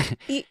 Yeah. So,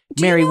 Do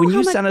Mary, know when how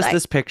you much sent us I-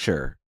 this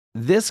picture,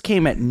 this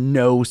came at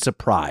no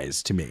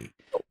surprise to me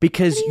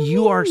because What do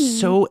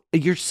you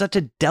you're such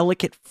a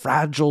delicate,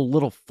 fragile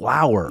little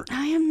flower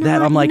I am not.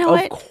 that I'm like, you know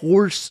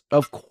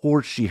of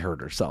course she hurt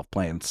herself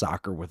playing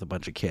soccer with a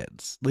bunch of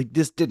kids.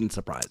 This didn't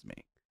surprise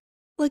me.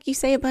 Look, you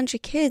say a bunch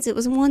of kids. It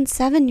was one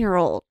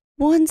 7-year-old.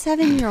 One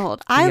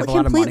 7-year-old. he I have a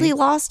lot of completely money?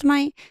 lost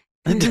my.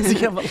 Does he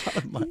have a lot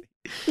of money?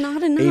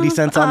 Not enough. 80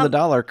 cents on the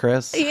dollar,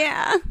 Chris.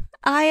 Yeah.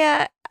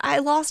 I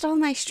lost all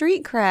my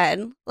street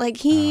cred.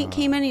 He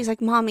came in, he's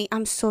like, Mommy,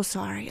 I'm so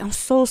sorry. I'm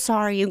so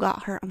sorry you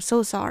got hurt. I'm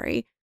so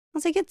sorry. I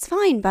was like, it's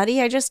fine,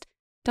 buddy. I just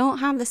don't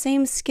have the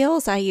same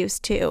skills I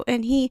used to.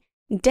 And he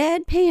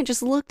deadpan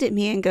just looked at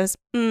me and goes,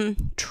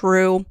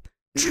 true.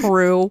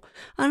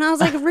 And I was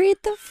like, read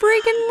the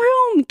freaking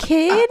room,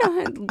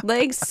 kid.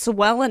 Legs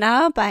swelling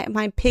up.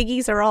 My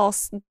piggies are all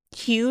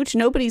huge.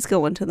 Nobody's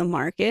going to the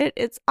market.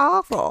 It's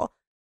awful.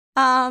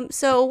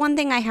 So one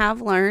thing I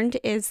have learned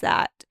is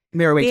that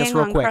Mary, wait, being just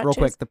real on quick,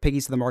 crutches. the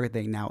piggies to the market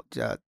thing. Now,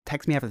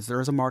 text me after this.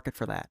 There is a market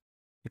for that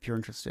if you're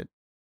interested.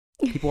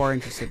 People are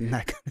interested in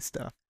that kind of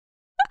stuff.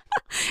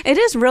 It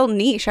is real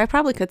niche. I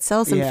probably could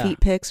sell some Yeah. feet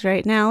pics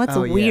right now. It's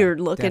Oh, a yeah, weird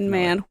looking definitely,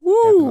 man.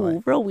 Woo,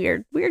 definitely. real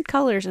weird. Weird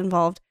colors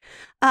involved.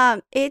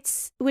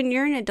 It's when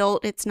you're an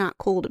adult, it's not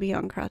cool to be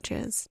on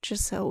crutches.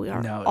 Just so we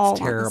are No, it's all on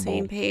terrible. the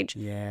same page.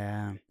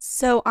 Yeah.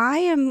 So I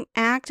am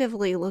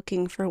actively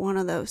looking for one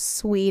of those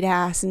sweet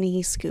ass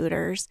knee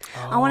scooters.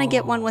 I want to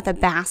get one with a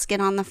basket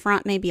on the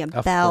front, maybe a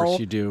Of bell. course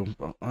you do.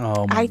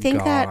 Oh my I think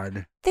God.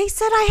 that they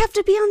said I have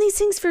to be on these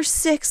things for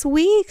 6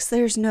 weeks.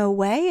 There's no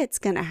way it's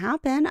going to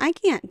happen. I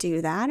can't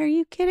do that. Are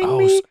you kidding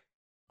me?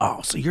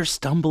 So you're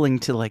stumbling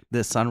to like the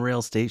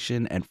Sunrail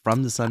station, and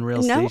from the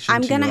Sunrail No, station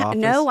I'm to gonna. your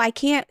office? No, I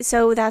can't.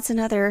 So that's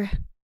another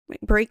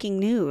breaking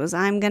news.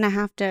 I'm gonna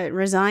have to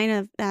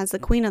resign as the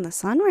queen of the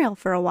Sunrail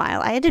for a while.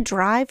 I had to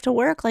drive to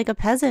work like a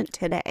peasant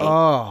today.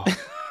 Oh.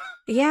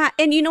 Yeah,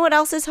 and you know what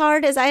else is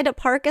hard is I had to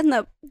park in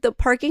the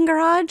parking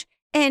garage,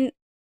 and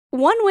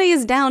one way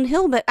is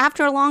downhill, but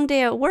after a long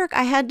day at work,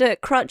 I had to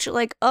crutch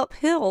like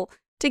uphill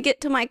to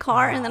get to my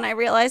car, and then I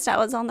realized I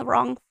was on the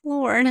wrong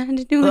floor and I had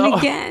to do it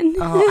again.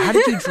 How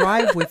did you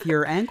drive with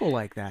your ankle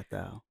like that,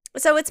 though?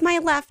 So it's my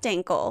left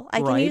ankle.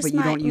 I can use but you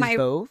my don't use my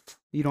both?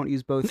 You don't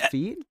use both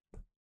feet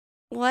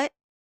what?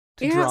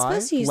 to You're drive? not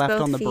supposed to use Left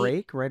both on the feet.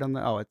 brake, right on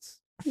the... Oh,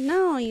 it's...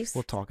 No, you.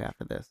 We'll talk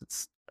after this.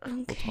 It's...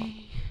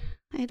 Okay.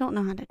 I don't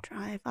know how to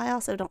drive. I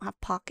also don't have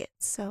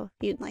pockets, so if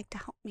you'd like to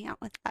help me out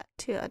with that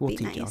too, that'd be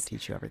nice. I'll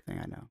teach you everything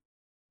I know.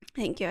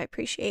 Thank you. I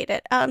appreciate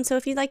it. So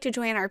if you'd like to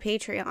join our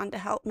Patreon to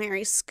help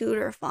Mary's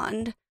scooter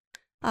fund,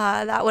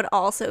 that would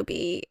also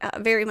be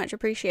very much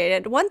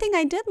appreciated. One thing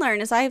I did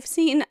learn is I've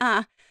seen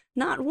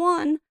not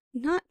one,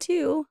 not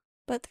two,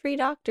 but 3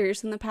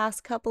 doctors in the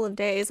past couple of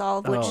days, all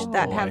of which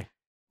have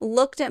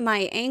looked at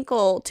my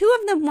ankle. 2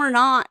 of them were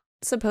not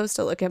supposed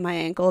to look at my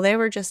ankle. They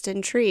were just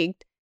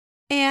intrigued.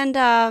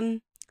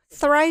 And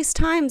thrice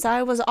times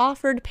I was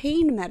offered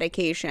pain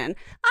medication.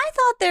 I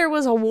thought there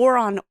was a war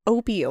on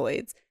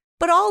opioids.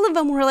 But all of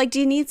them were like, do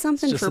you need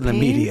something It's just for in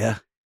pain? the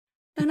media.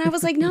 And I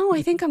was like, no,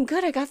 I think I'm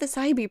good. I got this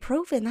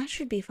ibuprofen. That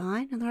should be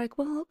fine. And they're like,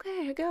 well,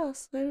 okay, I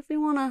guess. If you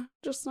want to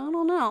just, I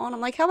don't know. And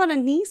I'm like, how about a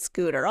knee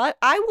scooter?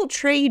 I will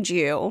trade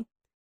you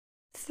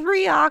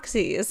 3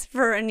 oxys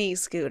for a knee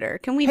scooter.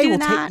 Can we do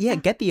that?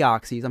 Get the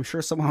oxys. I'm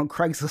sure someone on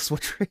Craigslist will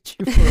trade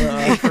you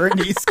for a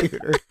knee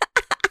scooter.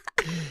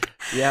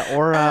 Yeah,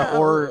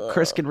 or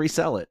Chris can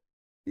resell it.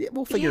 Yeah,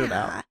 we'll figure it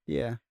out.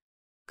 Yeah.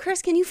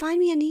 Chris, can you find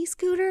me a knee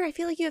scooter? I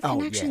feel like you have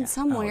connections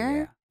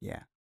somewhere.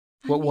 Yeah.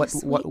 Find me a What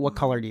sweet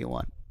color one. do you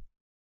want?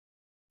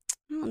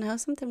 I don't know,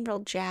 something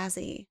real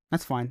jazzy.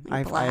 That's fine. Like I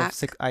have black.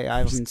 6. I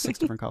have them in 6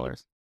 different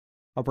colors.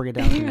 I'll bring it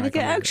down to you. Here, when I I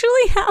can come over.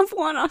 actually have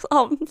one.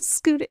 I'll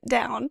scoot it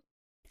down.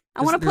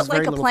 I want to There's put like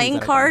very a little playing things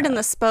that I card don't in the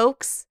have.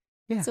 spokes.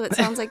 Yeah. So it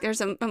sounds like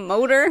there's a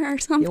motor or Yeah,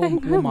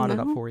 something. we'll mod it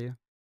up for you.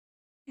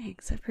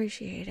 Thanks,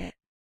 appreciate it.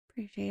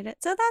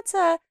 So that's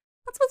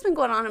what's been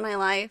going on in my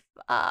life.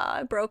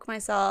 I broke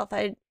myself.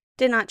 I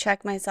did not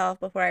check myself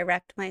before I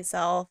wrecked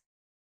myself.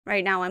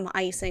 Right now I'm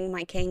icing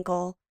my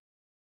cankle.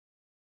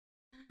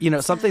 You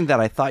know, something that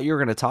I thought you were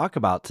going to talk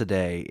about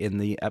today in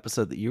the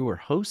episode that you were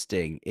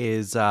hosting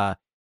is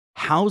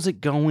how's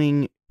it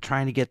going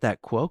trying to get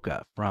that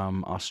quokka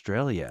from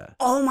Australia?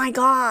 Oh my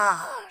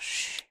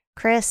gosh.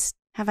 Chris,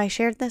 have I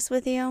shared this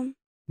with you?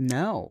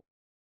 No.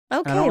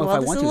 Okay, I don't know well, if I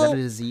this want is to. a Is little, that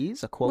a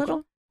disease? A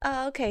quokka?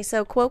 okay,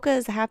 so quokka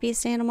is the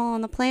happiest animal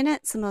on the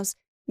planet. It's the most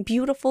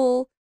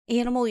beautiful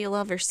animal you'll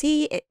ever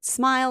see. It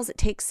smiles, it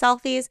takes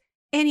selfies.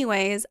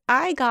 Anyways,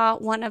 I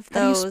got one of How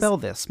do you those spell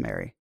this,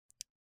 Mary?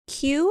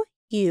 Quokka.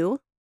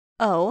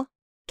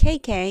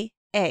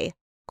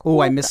 Oh,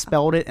 I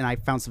misspelled it, and I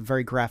found some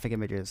very graphic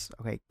images.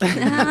 Okay.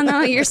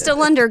 No, you're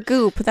still under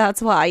Goop.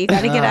 That's why. You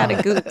got to get out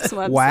of Goop's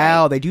website.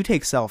 Wow, they do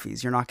take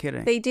selfies. You're not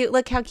kidding. They do.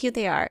 Look how cute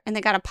they are. And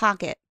they got a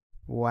pocket.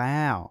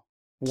 Wow.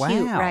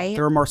 Cute, right?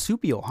 They're a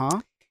marsupial,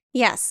 huh?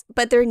 Yes,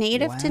 but they're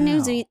native to New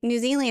Wow.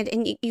 Zealand,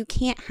 and you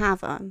can't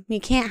have them. You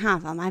can't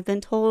have them. I've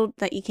been told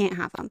that you can't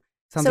have them.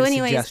 Sounds So like a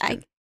anyways,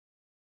 suggestion.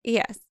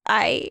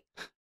 I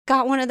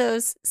got one of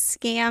those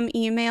scam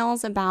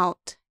emails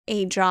about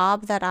a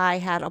job that I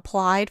had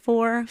applied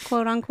for,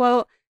 quote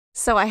unquote.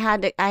 So I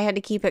had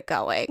to keep it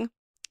going.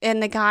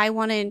 And the guy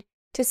wanted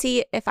to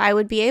see if I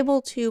would be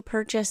able to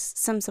purchase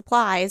some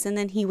supplies, and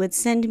then he would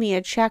send me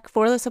a check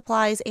for the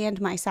supplies and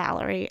my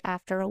salary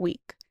after a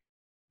week.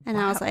 And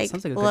I was Wow, like,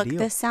 sounds like a good look, deal.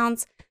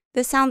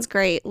 this sounds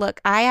great. Look,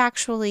 I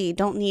actually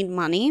don't need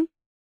money,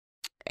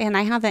 and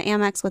I have an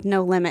Amex with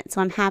no limit,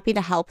 so I'm happy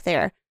to help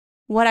there.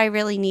 What I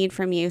really need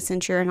from you,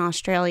 since you're in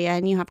Australia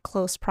and you have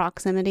close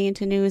proximity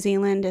to New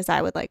Zealand, is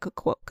I would like a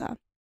quokka.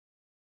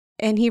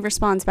 And he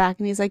responds back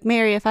and he's like,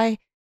 Mary, if I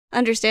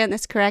understand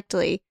this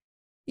correctly,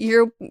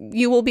 you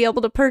will be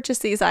able to purchase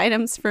these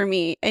items for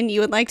me, and you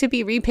would like to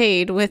be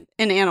repaid with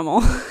an animal.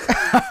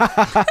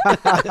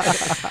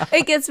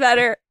 It gets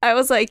better. I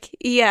was like,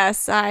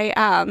 yes,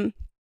 I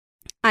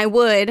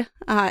would,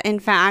 in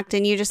fact,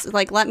 and you just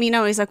like let me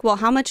know. He's like, well,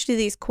 how much do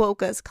these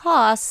quokkas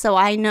cost, so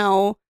I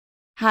know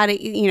how to,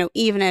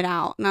 even it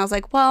out. And I was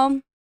like,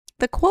 well,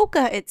 the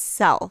quokka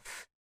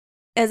itself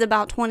is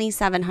about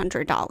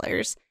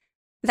 $2,700.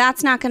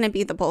 That's not going to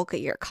be the bulk of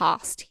your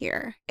cost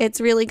here.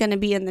 It's really going to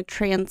be in the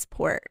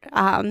transport.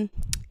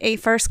 A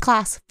first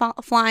class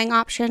flying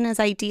option is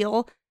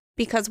ideal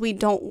because we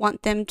don't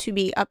want them to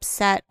be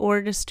upset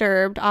or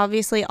disturbed.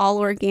 Obviously, all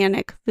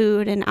organic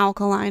food and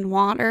alkaline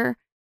water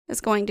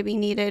is going to be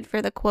needed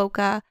for the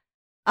quokka.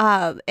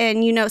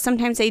 And,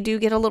 sometimes they do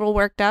get a little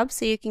worked up,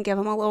 so you can give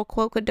them a little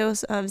quokka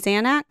dose of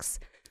Xanax,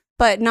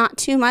 but not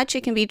too much.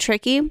 It can be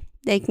tricky.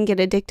 They can get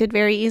addicted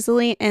very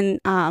easily, and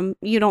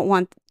you don't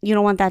want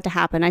that to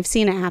happen. I've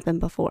seen it happen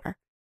before,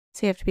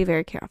 so you have to be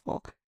very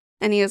careful.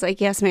 And he was like,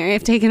 yes, Mary,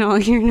 I've taken all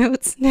your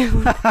notes now.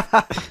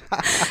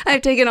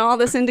 I've taken all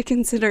this into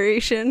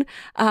consideration,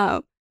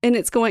 and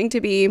it's going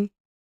to be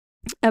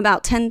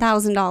about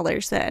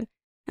 $10,000 then.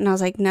 And I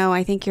was like, no,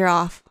 I think you're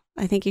off.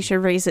 I think you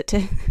should raise it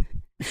to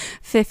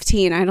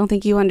 15. I don't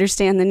think you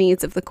understand the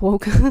needs of the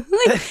quokka.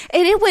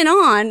 And it went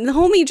on. The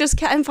homie just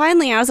kept, and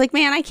finally I was like,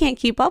 man, I can't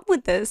keep up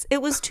with this.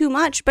 It was too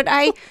much. But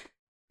I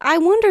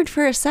wondered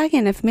for a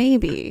second if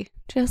maybe,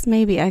 just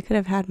maybe, I could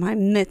have had my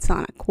mitts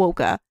on a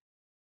quokka.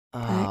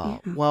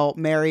 Well,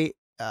 Mary,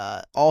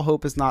 all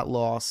hope is not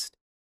lost.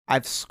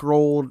 I've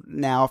scrolled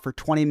now for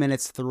 20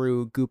 minutes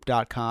through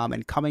goop.com,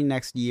 and coming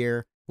next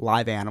year,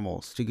 live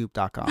animals to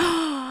goop.com.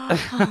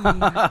 Oh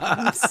my God,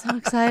 I'm so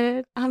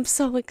excited. I'm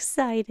so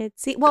excited.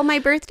 See, well, my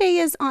birthday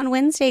is on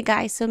Wednesday,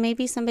 guys, so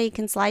maybe somebody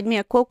can slide me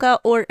a quokka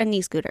or a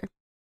knee scooter.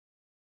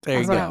 There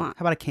you That's what go. I want.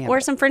 How about a candle? Or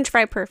some French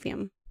fry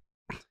perfume.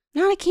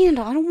 Not a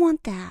candle. I don't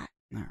want that.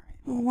 All right.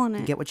 I don't want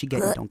You it. get what you get.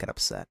 You don't get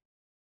upset.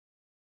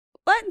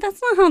 What?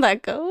 That's not how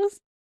that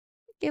goes.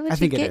 Get what I you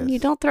think it get and you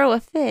is. don't throw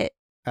a fit.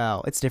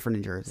 Oh, it's different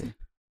in Jersey.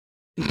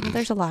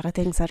 There's a lot of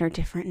things that are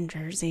different in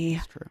Jersey.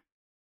 That's true.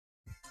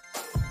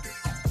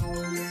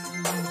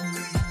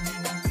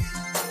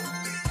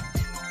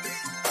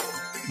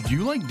 Do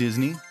you like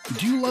Disney?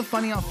 Do you love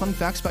finding out fun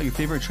facts about your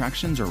favorite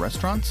attractions or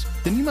restaurants?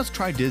 Then you must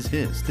try Diz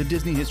Hiz, the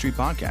Disney History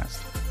Podcast.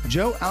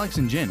 Joe, Alex,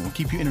 and Jen will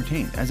keep you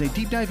entertained as they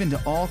deep dive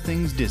into all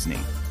things Disney.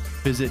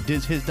 Visit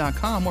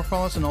DizHiz.com or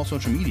follow us on all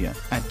social media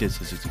at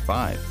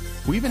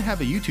DizHiz65. We even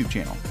have a YouTube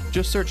channel.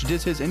 Just search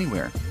Diz Hiz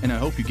anywhere, and I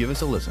hope you give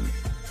us a listen.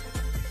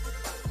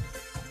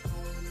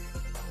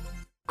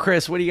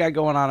 Chris, what do you got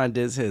going on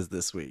Diz Hiz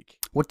this week?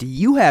 What do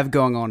you have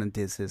going on in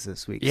Diz Hiz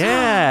this week?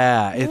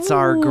 Yeah, it's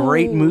our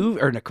great Ooh.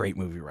 movie, or a great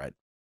movie ride.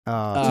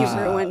 You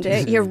ruined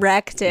it. You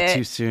wrecked it.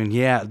 Too soon.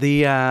 Yeah,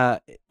 the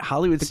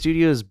Hollywood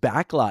Studios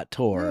Backlot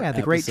Tour. Yeah,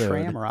 the Great episode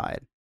Tram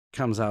Ride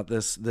comes out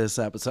this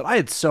episode. I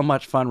had so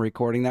much fun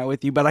recording that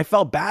with you, but I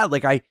felt bad.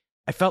 Like I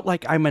felt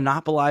like I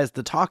monopolized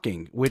the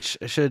talking, which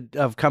should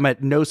have come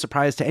at no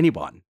surprise to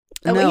anyone.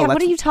 Oh, No, yeah, what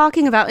that's- are you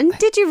talking about? And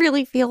did you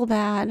really feel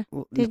bad?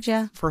 Did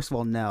you? First of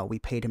all, no, we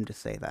paid him to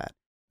say that.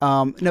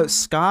 No,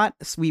 Scott,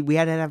 we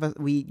had to have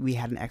we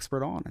had an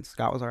expert on, and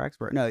Scott was our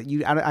expert. No, I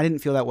didn't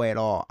feel that way at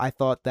all. I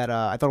thought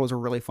it was a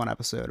really fun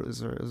episode. It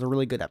was a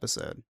really good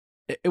episode.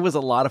 It was a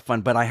lot of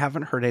fun, but I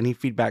haven't heard any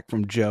feedback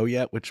from Joe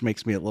yet, which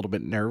makes me a little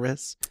bit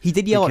nervous. He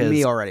did yell at me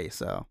because- already,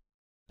 so.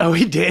 Oh,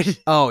 he did?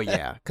 Oh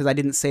yeah, because I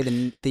didn't say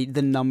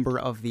the number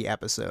of the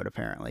episode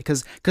apparently,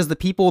 because the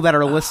people that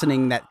are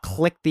listening that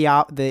clicked the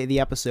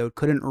episode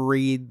couldn't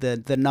read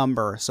the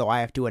number, so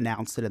I have to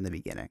announce it in the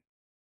beginning.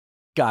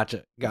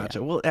 Gotcha. Yeah.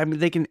 Well, I mean,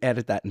 they can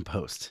edit that in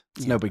post.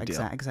 It's no big deal.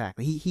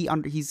 Exactly. He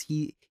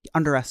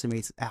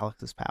underestimates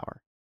Alex's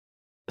power.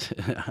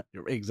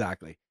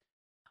 Exactly.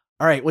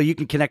 All right. Well, you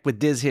can connect with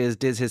Diz Hiz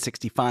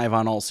 65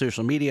 on all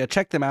social media.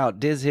 Check them out,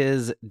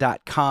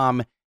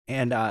 dizhiz.com,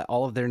 and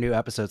all of their new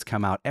episodes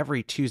come out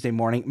every Tuesday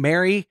morning.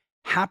 Mary,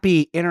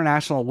 happy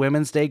International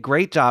Women's Day.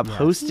 Great job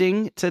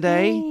hosting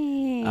today.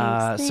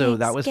 So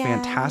that was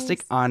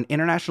fantastic. On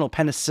International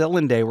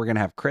Penicillin Day, we're going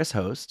to have Chris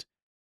host.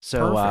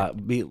 So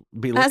be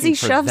looking As he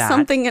for shoves that.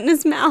 something in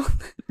his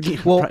mouth.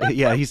 Well,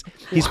 yeah, he's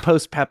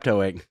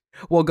post-Peptoing.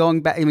 Well,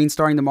 going back, I mean,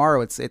 starting tomorrow,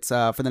 it's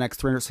for the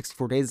next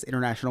 364 days, it's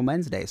International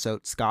Men's Day. So,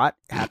 Scott,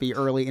 happy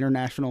early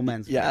International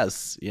Men's Day.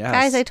 Yes.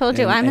 Guys, I told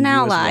you, I'm an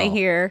ally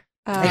here.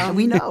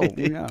 We know.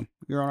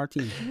 You're on our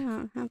team.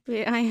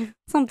 Yeah,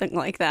 something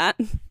like that.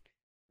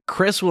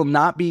 Chris will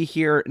not be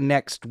here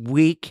next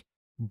week,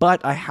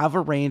 but I have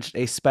arranged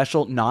a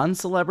special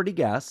non-celebrity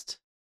guest.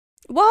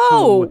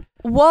 Whoa.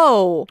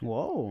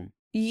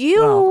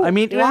 You Well, I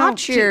mean,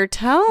 watch your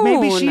tone.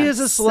 Maybe she is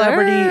a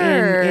celebrity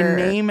sir. in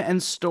name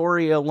and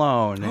story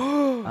alone.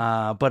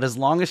 But as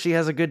long as she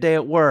has a good day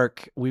at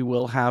work, we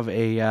will have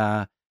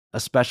a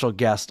special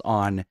guest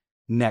on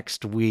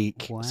next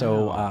week. Wow.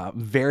 So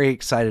very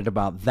excited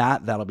about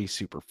that. That'll be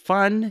super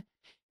fun.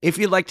 If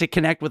you'd like to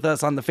connect with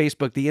us on the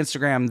Facebook, the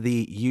Instagram,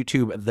 the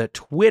YouTube, the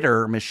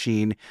Twitter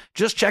machine,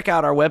 just check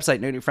out our website,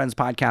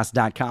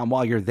 nonewfriendspodcast.com.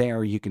 While you're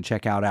there, you can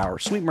check out our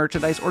sweet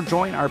merchandise or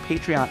join our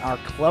Patreon, our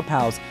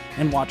Clubhouse,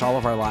 and watch all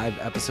of our live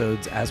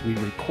episodes as we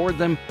record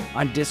them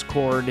on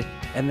Discord.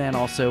 And then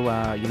also,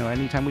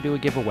 anytime we do a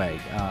giveaway,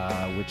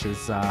 which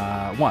is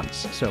once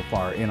so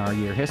far in our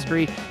year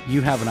history,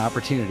 you have an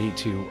opportunity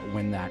to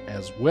win that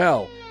as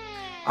well.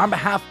 On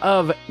behalf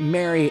of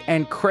Mary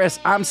and Chris,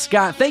 I'm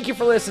Scott. Thank you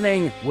for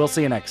listening. We'll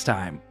see you next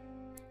time.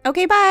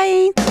 Okay,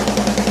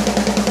 bye.